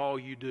sees all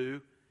you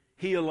do.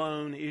 He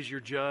alone is your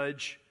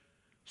judge.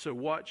 So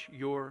watch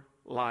your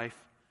life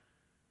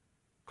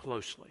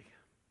closely.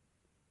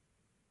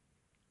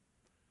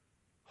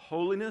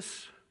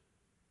 Holiness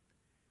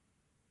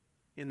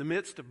in the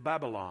midst of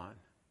Babylon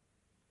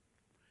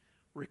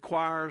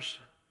requires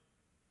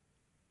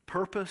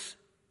purpose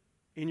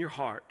in your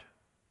heart,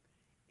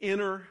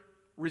 inner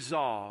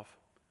resolve,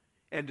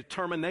 and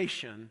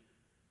determination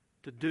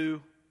to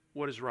do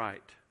what is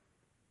right.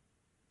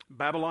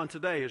 Babylon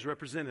today is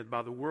represented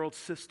by the world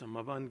system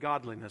of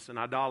ungodliness and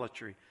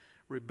idolatry,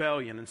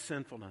 rebellion and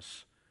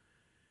sinfulness.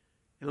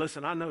 And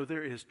listen, I know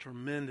there is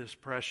tremendous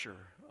pressure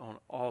on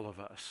all of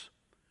us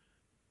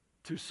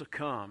to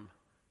succumb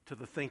to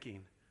the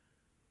thinking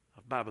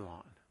of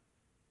Babylon.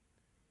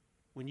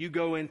 When you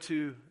go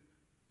into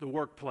the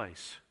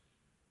workplace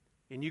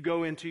and you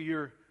go into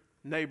your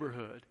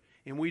neighborhood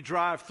and we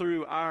drive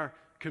through our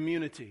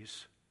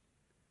communities,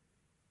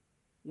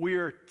 we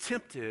are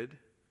tempted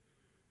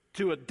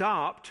to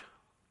adopt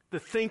the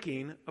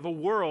thinking of a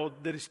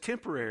world that is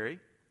temporary.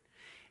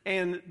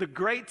 And the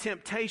great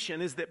temptation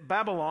is that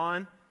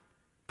Babylon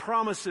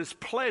promises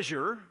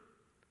pleasure,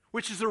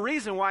 which is the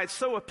reason why it's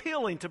so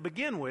appealing to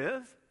begin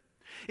with.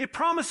 It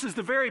promises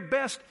the very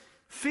best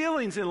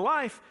feelings in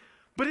life,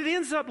 but it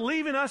ends up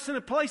leaving us in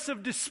a place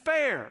of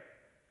despair.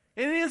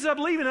 And it ends up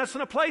leaving us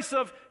in a place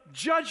of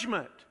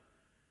judgment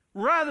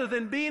rather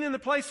than being in the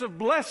place of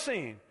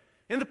blessing,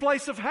 in the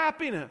place of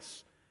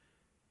happiness.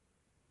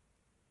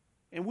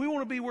 And we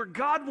want to be where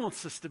God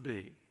wants us to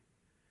be.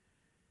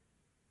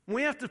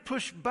 We have to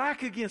push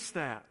back against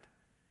that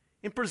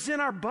and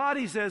present our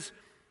bodies as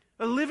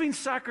a living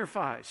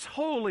sacrifice,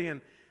 holy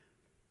and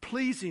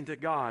pleasing to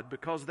God,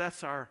 because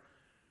that's our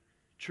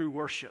true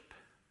worship.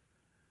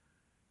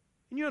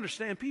 And you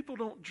understand, people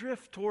don't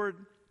drift toward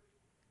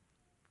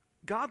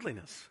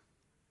godliness.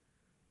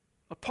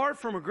 Apart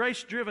from a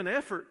grace-driven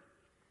effort,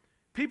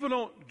 people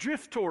don't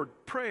drift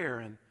toward prayer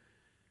and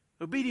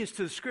obedience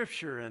to the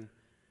Scripture and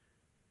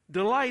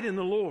delight in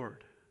the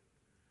Lord.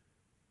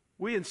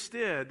 We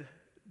instead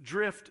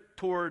drift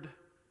toward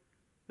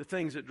the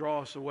things that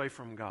draw us away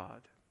from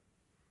God.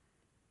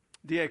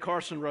 D.A.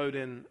 Carson wrote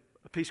in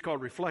a piece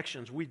called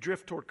Reflections, we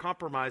drift toward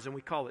compromise and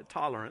we call it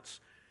tolerance.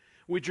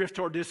 We drift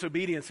toward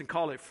disobedience and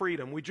call it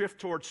freedom. We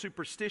drift toward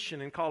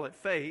superstition and call it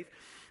faith.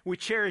 We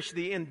cherish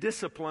the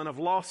indiscipline of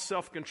lost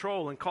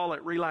self-control and call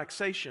it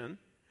relaxation.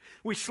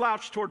 We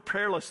slouch toward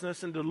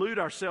prayerlessness and delude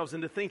ourselves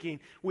into thinking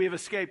we have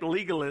escaped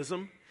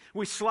legalism.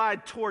 We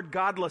slide toward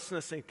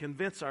godlessness and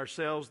convince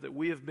ourselves that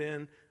we have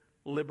been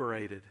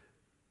liberated.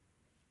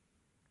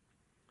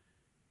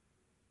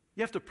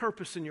 You have to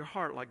purpose in your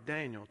heart, like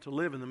Daniel, to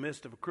live in the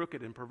midst of a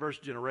crooked and perverse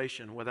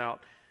generation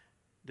without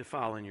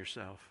defiling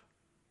yourself.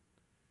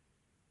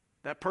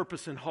 That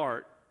purpose in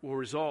heart will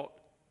result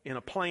in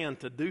a plan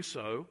to do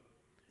so,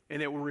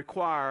 and it will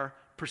require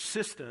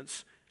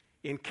persistence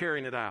in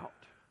carrying it out.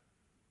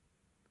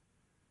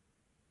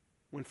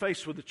 When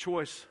faced with the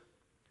choice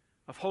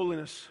of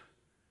holiness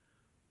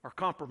or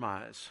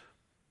compromise,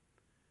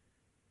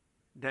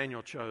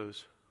 Daniel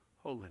chose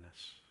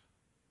holiness.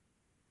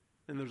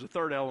 And there's a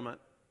third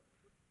element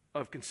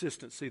of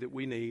consistency that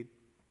we need.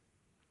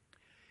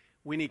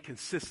 We need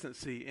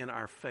consistency in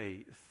our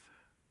faith.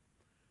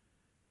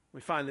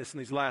 We find this in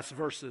these last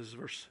verses,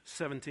 verse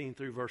 17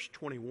 through verse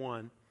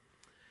 21.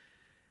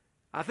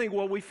 I think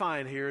what we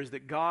find here is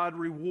that God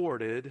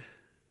rewarded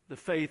the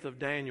faith of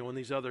Daniel and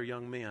these other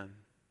young men.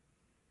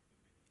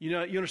 You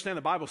understand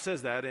the Bible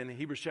says that in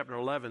Hebrews chapter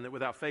 11, that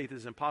without faith it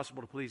is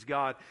impossible to please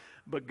God,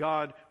 but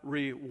God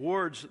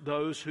rewards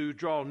those who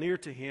draw near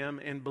to Him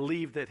and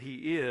believe that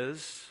He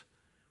is.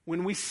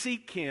 When we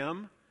seek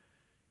Him,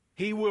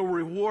 He will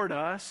reward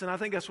us, and I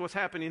think that's what's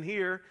happening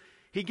here.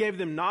 He gave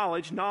them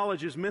knowledge.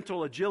 Knowledge is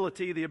mental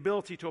agility, the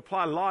ability to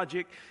apply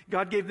logic.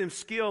 God gave them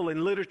skill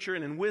in literature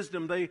and in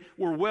wisdom. They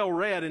were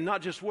well-read, and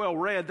not just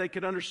well-read, they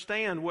could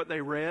understand what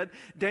they read.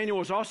 Daniel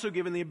was also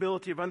given the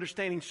ability of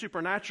understanding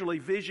supernaturally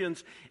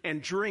visions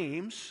and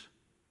dreams.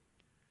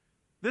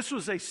 This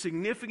was a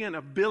significant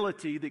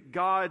ability that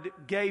God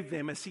gave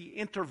them as He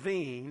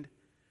intervened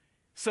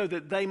so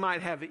that they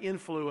might have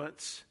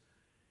influence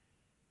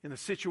in the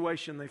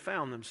situation they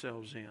found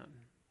themselves in.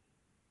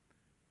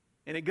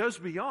 And it goes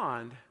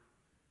beyond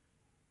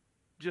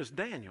just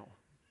Daniel.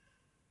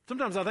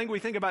 Sometimes I think we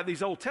think about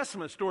these Old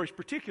Testament stories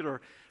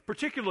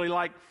particularly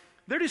like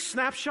they're just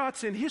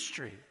snapshots in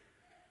history.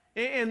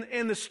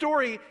 And the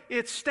story,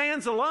 it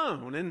stands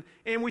alone.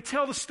 And we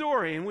tell the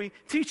story and we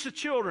teach the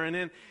children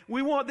and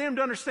we want them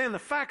to understand the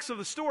facts of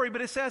the story,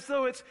 but it's as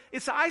though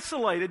it's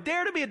isolated.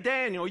 Dare to be a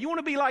Daniel. You want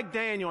to be like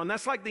Daniel, and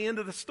that's like the end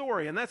of the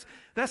story. And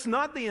that's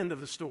not the end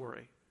of the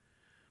story.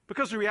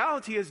 Because the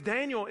reality is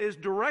Daniel is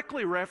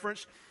directly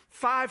referenced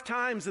 5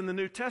 times in the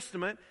New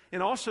Testament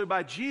and also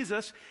by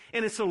Jesus,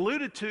 and it's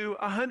alluded to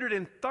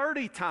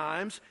 130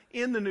 times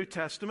in the New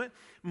Testament,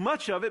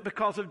 much of it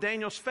because of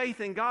Daniel's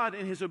faith in God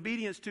and his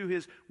obedience to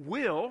His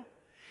will.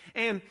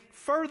 And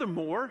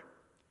furthermore,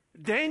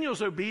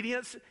 Daniel's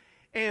obedience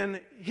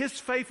and his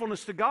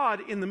faithfulness to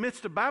God in the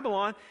midst of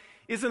Babylon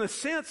is in a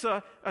sense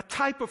a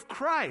type of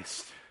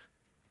Christ,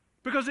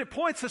 because it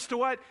points us to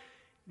what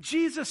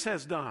Jesus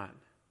has done.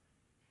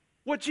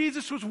 What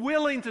Jesus was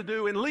willing to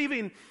do in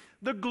leaving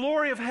the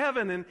glory of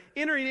heaven and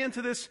entering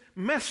into this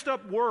messed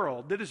up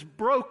world that is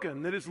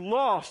broken, that is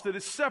lost, that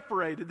is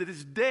separated, that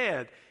is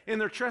dead in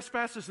their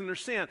trespasses and their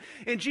sin.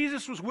 And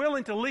Jesus was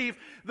willing to leave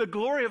the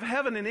glory of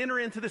heaven and enter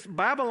into this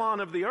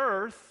Babylon of the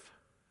earth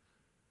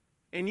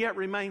and yet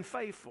remain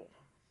faithful.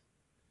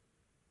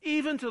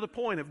 Even to the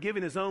point of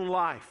giving His own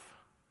life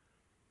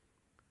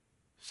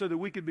so that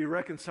we could be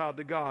reconciled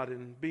to God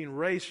and being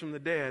raised from the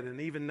dead,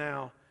 and even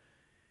now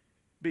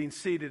being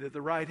seated at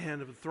the right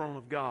hand of the throne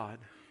of God.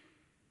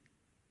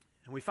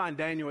 And we find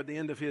Daniel at the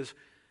end of his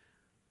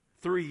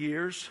 3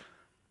 years,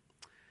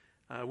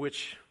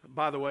 which,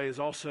 by the way, is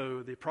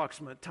also the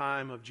approximate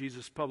time of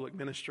Jesus' public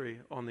ministry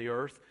on the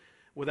earth,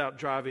 without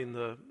driving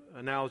the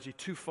analogy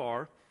too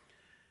far.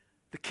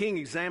 The king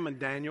examined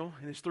Daniel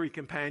and his 3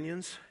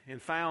 companions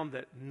and found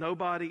that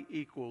nobody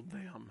equaled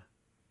them.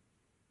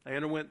 They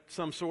underwent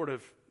some sort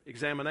of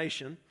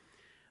examination.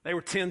 They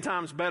were 10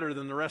 times better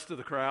than the rest of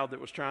the crowd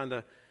that was trying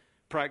to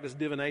practice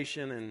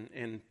divination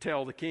and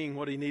tell the king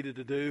what he needed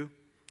to do.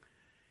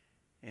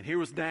 And here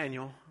was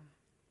Daniel,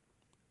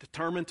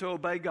 determined to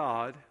obey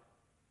God,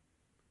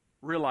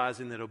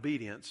 realizing that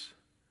obedience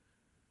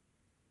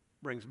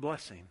brings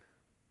blessing.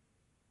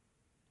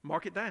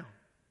 Mark it down.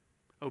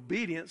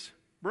 Obedience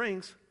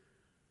brings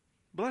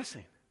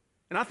blessing.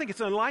 And I think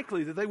it's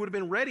unlikely that they would have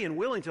been ready and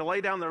willing to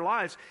lay down their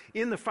lives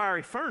in the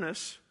fiery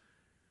furnace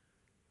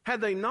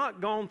had they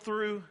not gone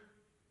through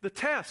the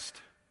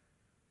test,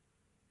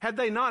 had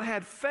they not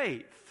had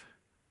faith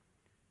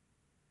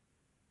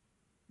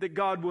that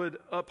God would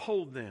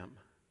uphold them.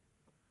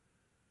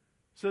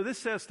 So this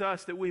says to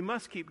us that we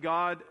must keep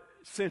God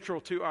central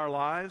to our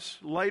lives.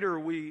 Later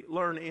we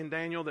learn in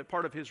Daniel that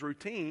part of his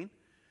routine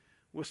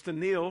was to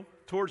kneel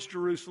towards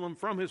Jerusalem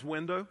from his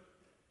window,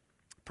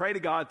 pray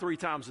to God 3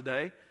 times a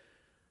day.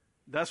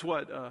 That's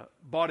what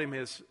bought him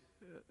his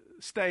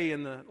stay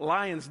in the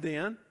lion's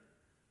den.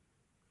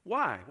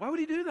 Why? Why would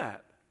he do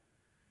that?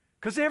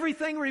 Because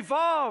everything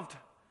revolved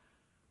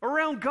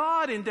around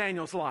God in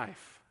Daniel's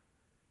life.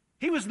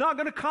 He was not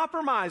going to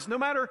compromise no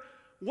matter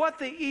what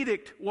the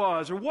edict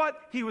was or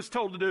what he was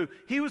told to do.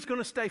 He was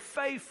going to stay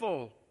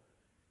faithful.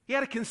 He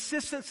had a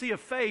consistency of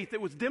faith that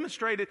was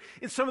demonstrated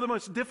in some of the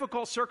most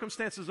difficult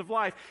circumstances of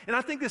life. And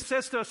I think this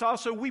says to us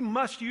also, we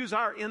must use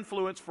our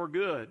influence for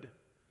good.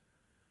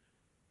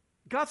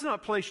 God's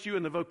not placed you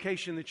in the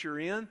vocation that you're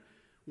in,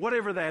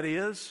 whatever that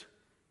is,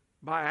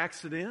 by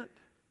accident.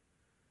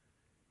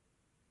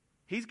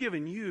 He's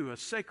given you a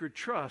sacred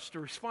trust, a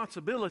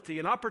responsibility,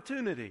 an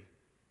opportunity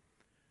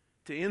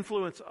to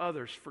influence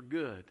others for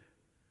good.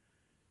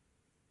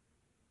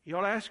 You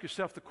ought to ask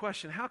yourself the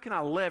question, how can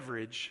I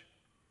leverage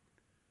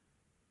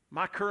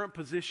my current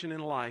position in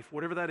life,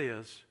 whatever that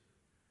is,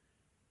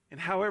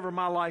 and however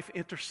my life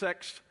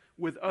intersects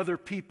with other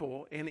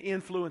people and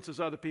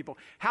influences other people,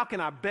 how can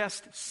I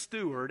best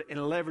steward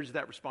and leverage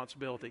that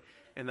responsibility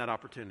and that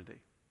opportunity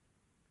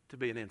to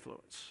be an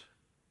influence?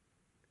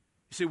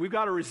 You see, we've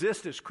got to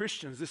resist as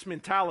Christians this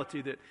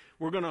mentality that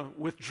we're going to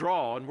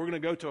withdraw and we're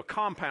going to go to a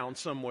compound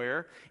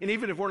somewhere. And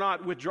even if we're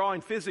not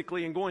withdrawing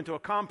physically and going to a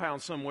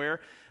compound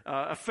somewhere,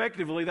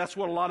 effectively that's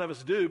what a lot of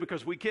us do,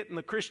 because we get in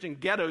the Christian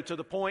ghetto to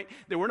the point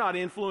that we're not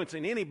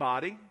influencing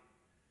anybody.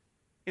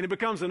 And it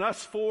becomes an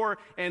us for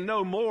and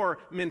no more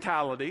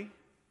mentality.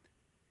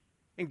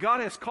 And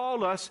God has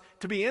called us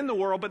to be in the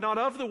world, but not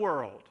of the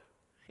world.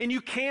 And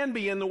you can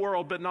be in the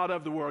world, but not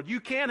of the world. You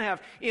can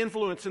have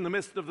influence in the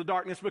midst of the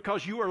darkness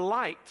because you are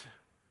light.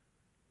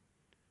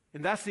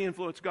 And that's the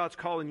influence God's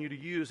calling you to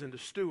use and to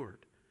steward.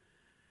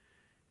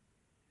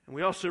 And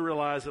we also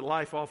realize that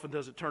life often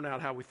doesn't turn out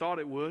how we thought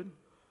it would.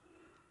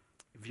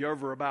 If you're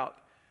over about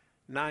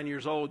 9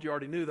 years old, you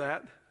already knew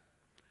that.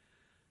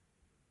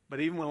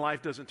 But even when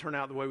life doesn't turn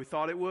out the way we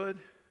thought it would,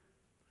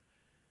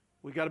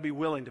 we got to be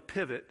willing to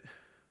pivot,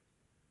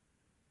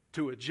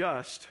 to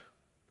adjust,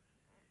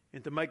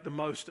 and to make the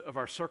most of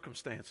our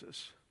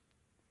circumstances.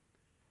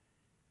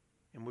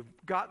 And we've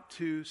got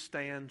to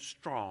stand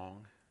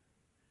strong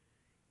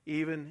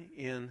even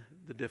in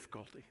the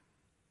difficulty.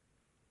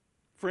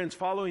 Friends,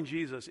 following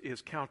Jesus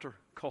is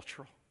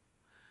countercultural.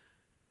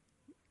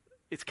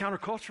 It's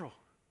countercultural.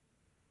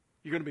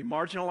 You're going to be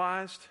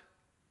marginalized.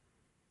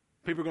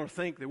 People are going to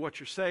think that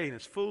what you're saying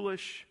is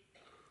foolish.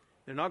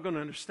 They're not going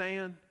to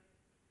understand.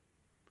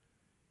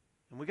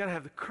 And we've got to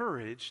have the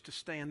courage to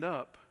stand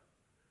up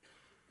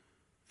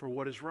for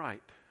what is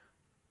right.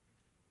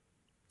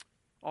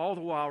 All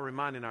the while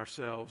reminding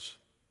ourselves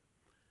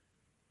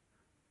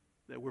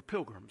that we're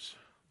pilgrims.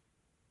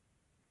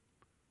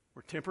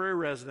 We're temporary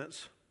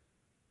residents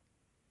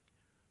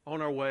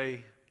on our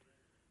way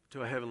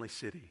to a heavenly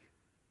city.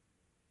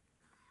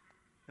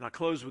 And I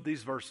close with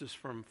these verses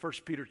from 1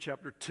 Peter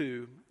chapter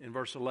 2 in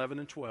verse 11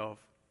 and 12.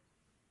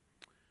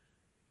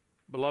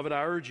 Beloved,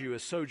 I urge you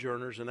as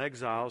sojourners and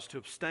exiles to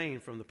abstain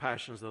from the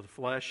passions of the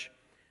flesh,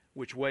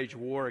 which wage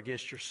war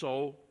against your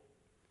soul.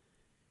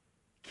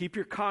 Keep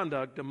your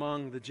conduct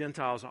among the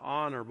Gentiles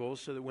honorable,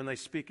 so that when they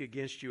speak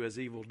against you as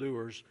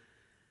evildoers,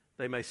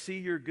 they may see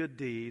your good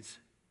deeds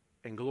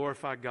and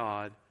glorify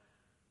God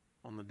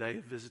on the day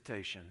of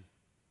visitation.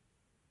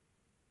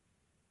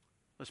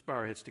 Let's bow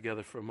our heads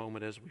together for a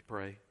moment as we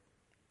pray.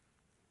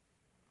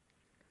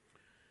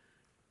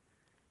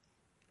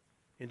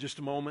 In just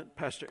a moment,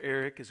 Pastor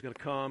Eric is going to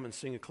come and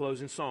sing a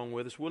closing song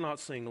with us. We'll not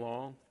sing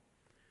long,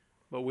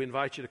 but we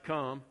invite you to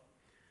come.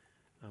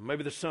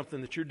 Maybe there's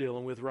something that you're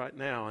dealing with right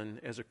now,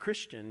 and as a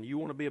Christian, you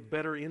want to be a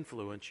better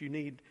influence. You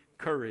need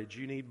courage.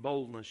 You need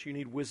boldness. You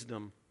need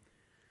wisdom.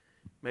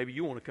 Maybe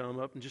you want to come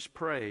up and just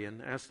pray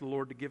and ask the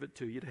Lord to give it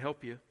to you, to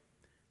help you,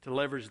 to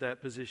leverage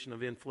that position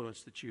of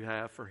influence that you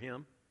have for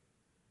Him.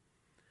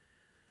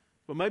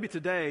 But maybe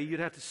today you'd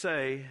have to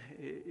say,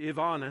 if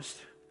honest,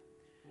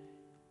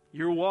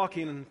 you're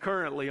walking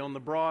currently on the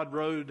broad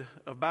road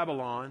of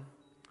Babylon,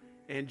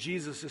 and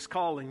Jesus is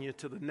calling you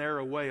to the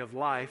narrow way of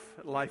life,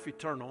 life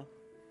eternal.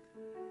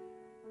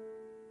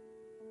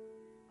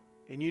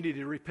 And you need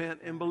to repent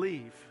and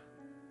believe,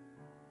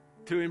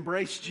 to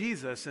embrace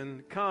Jesus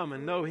and come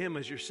and know Him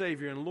as your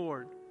Savior and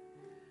Lord.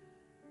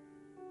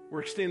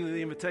 We're extending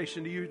the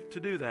invitation to you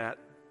to do that,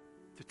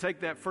 to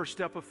take that first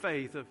step of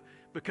faith of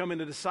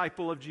becoming a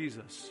disciple of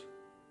Jesus.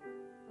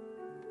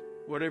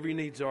 Whatever your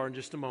needs are in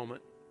just a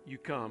moment, you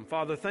come.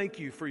 Father, thank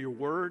you for your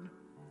word.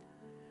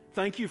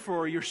 Thank you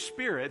for your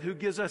Spirit who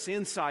gives us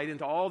insight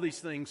into all these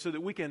things so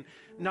that we can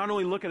not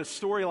only look at a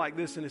story like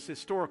this in its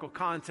historical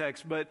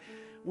context, but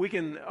we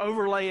can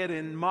overlay it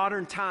in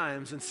modern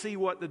times and see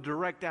what the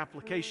direct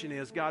application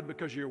is, God,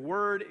 because your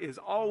word is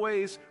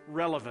always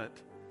relevant.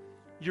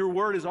 Your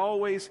word is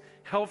always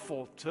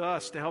helpful to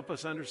us to help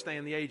us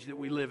understand the age that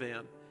we live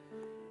in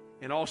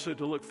and also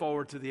to look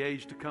forward to the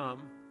age to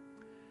come.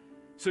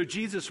 So,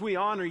 Jesus, we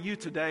honor you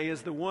today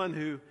as the one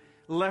who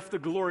left the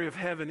glory of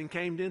heaven and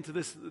came into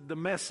the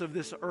mess of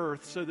this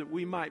earth so that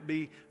we might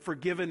be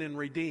forgiven and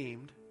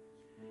redeemed.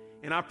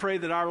 And I pray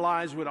that our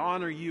lives would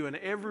honor you in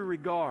every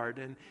regard,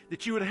 and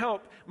that you would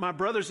help my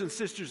brothers and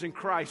sisters in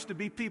Christ to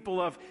be people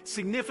of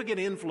significant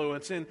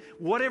influence in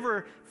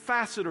whatever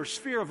facet or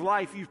sphere of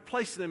life you've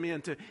placed them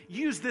in, to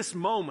use this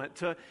moment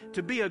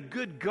to be a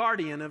good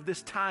guardian of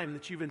this time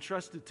that you've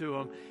entrusted to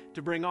them,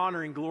 to bring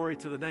honor and glory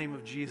to the name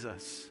of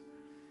Jesus.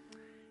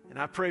 And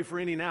I pray for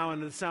any now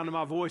under the sound of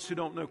my voice who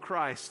don't know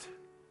Christ,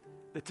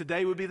 that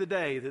today would be the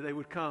day that they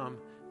would come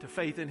to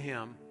faith in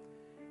Him.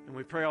 And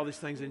we pray all these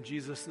things in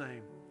Jesus'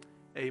 name.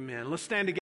 Amen. Let's stand together.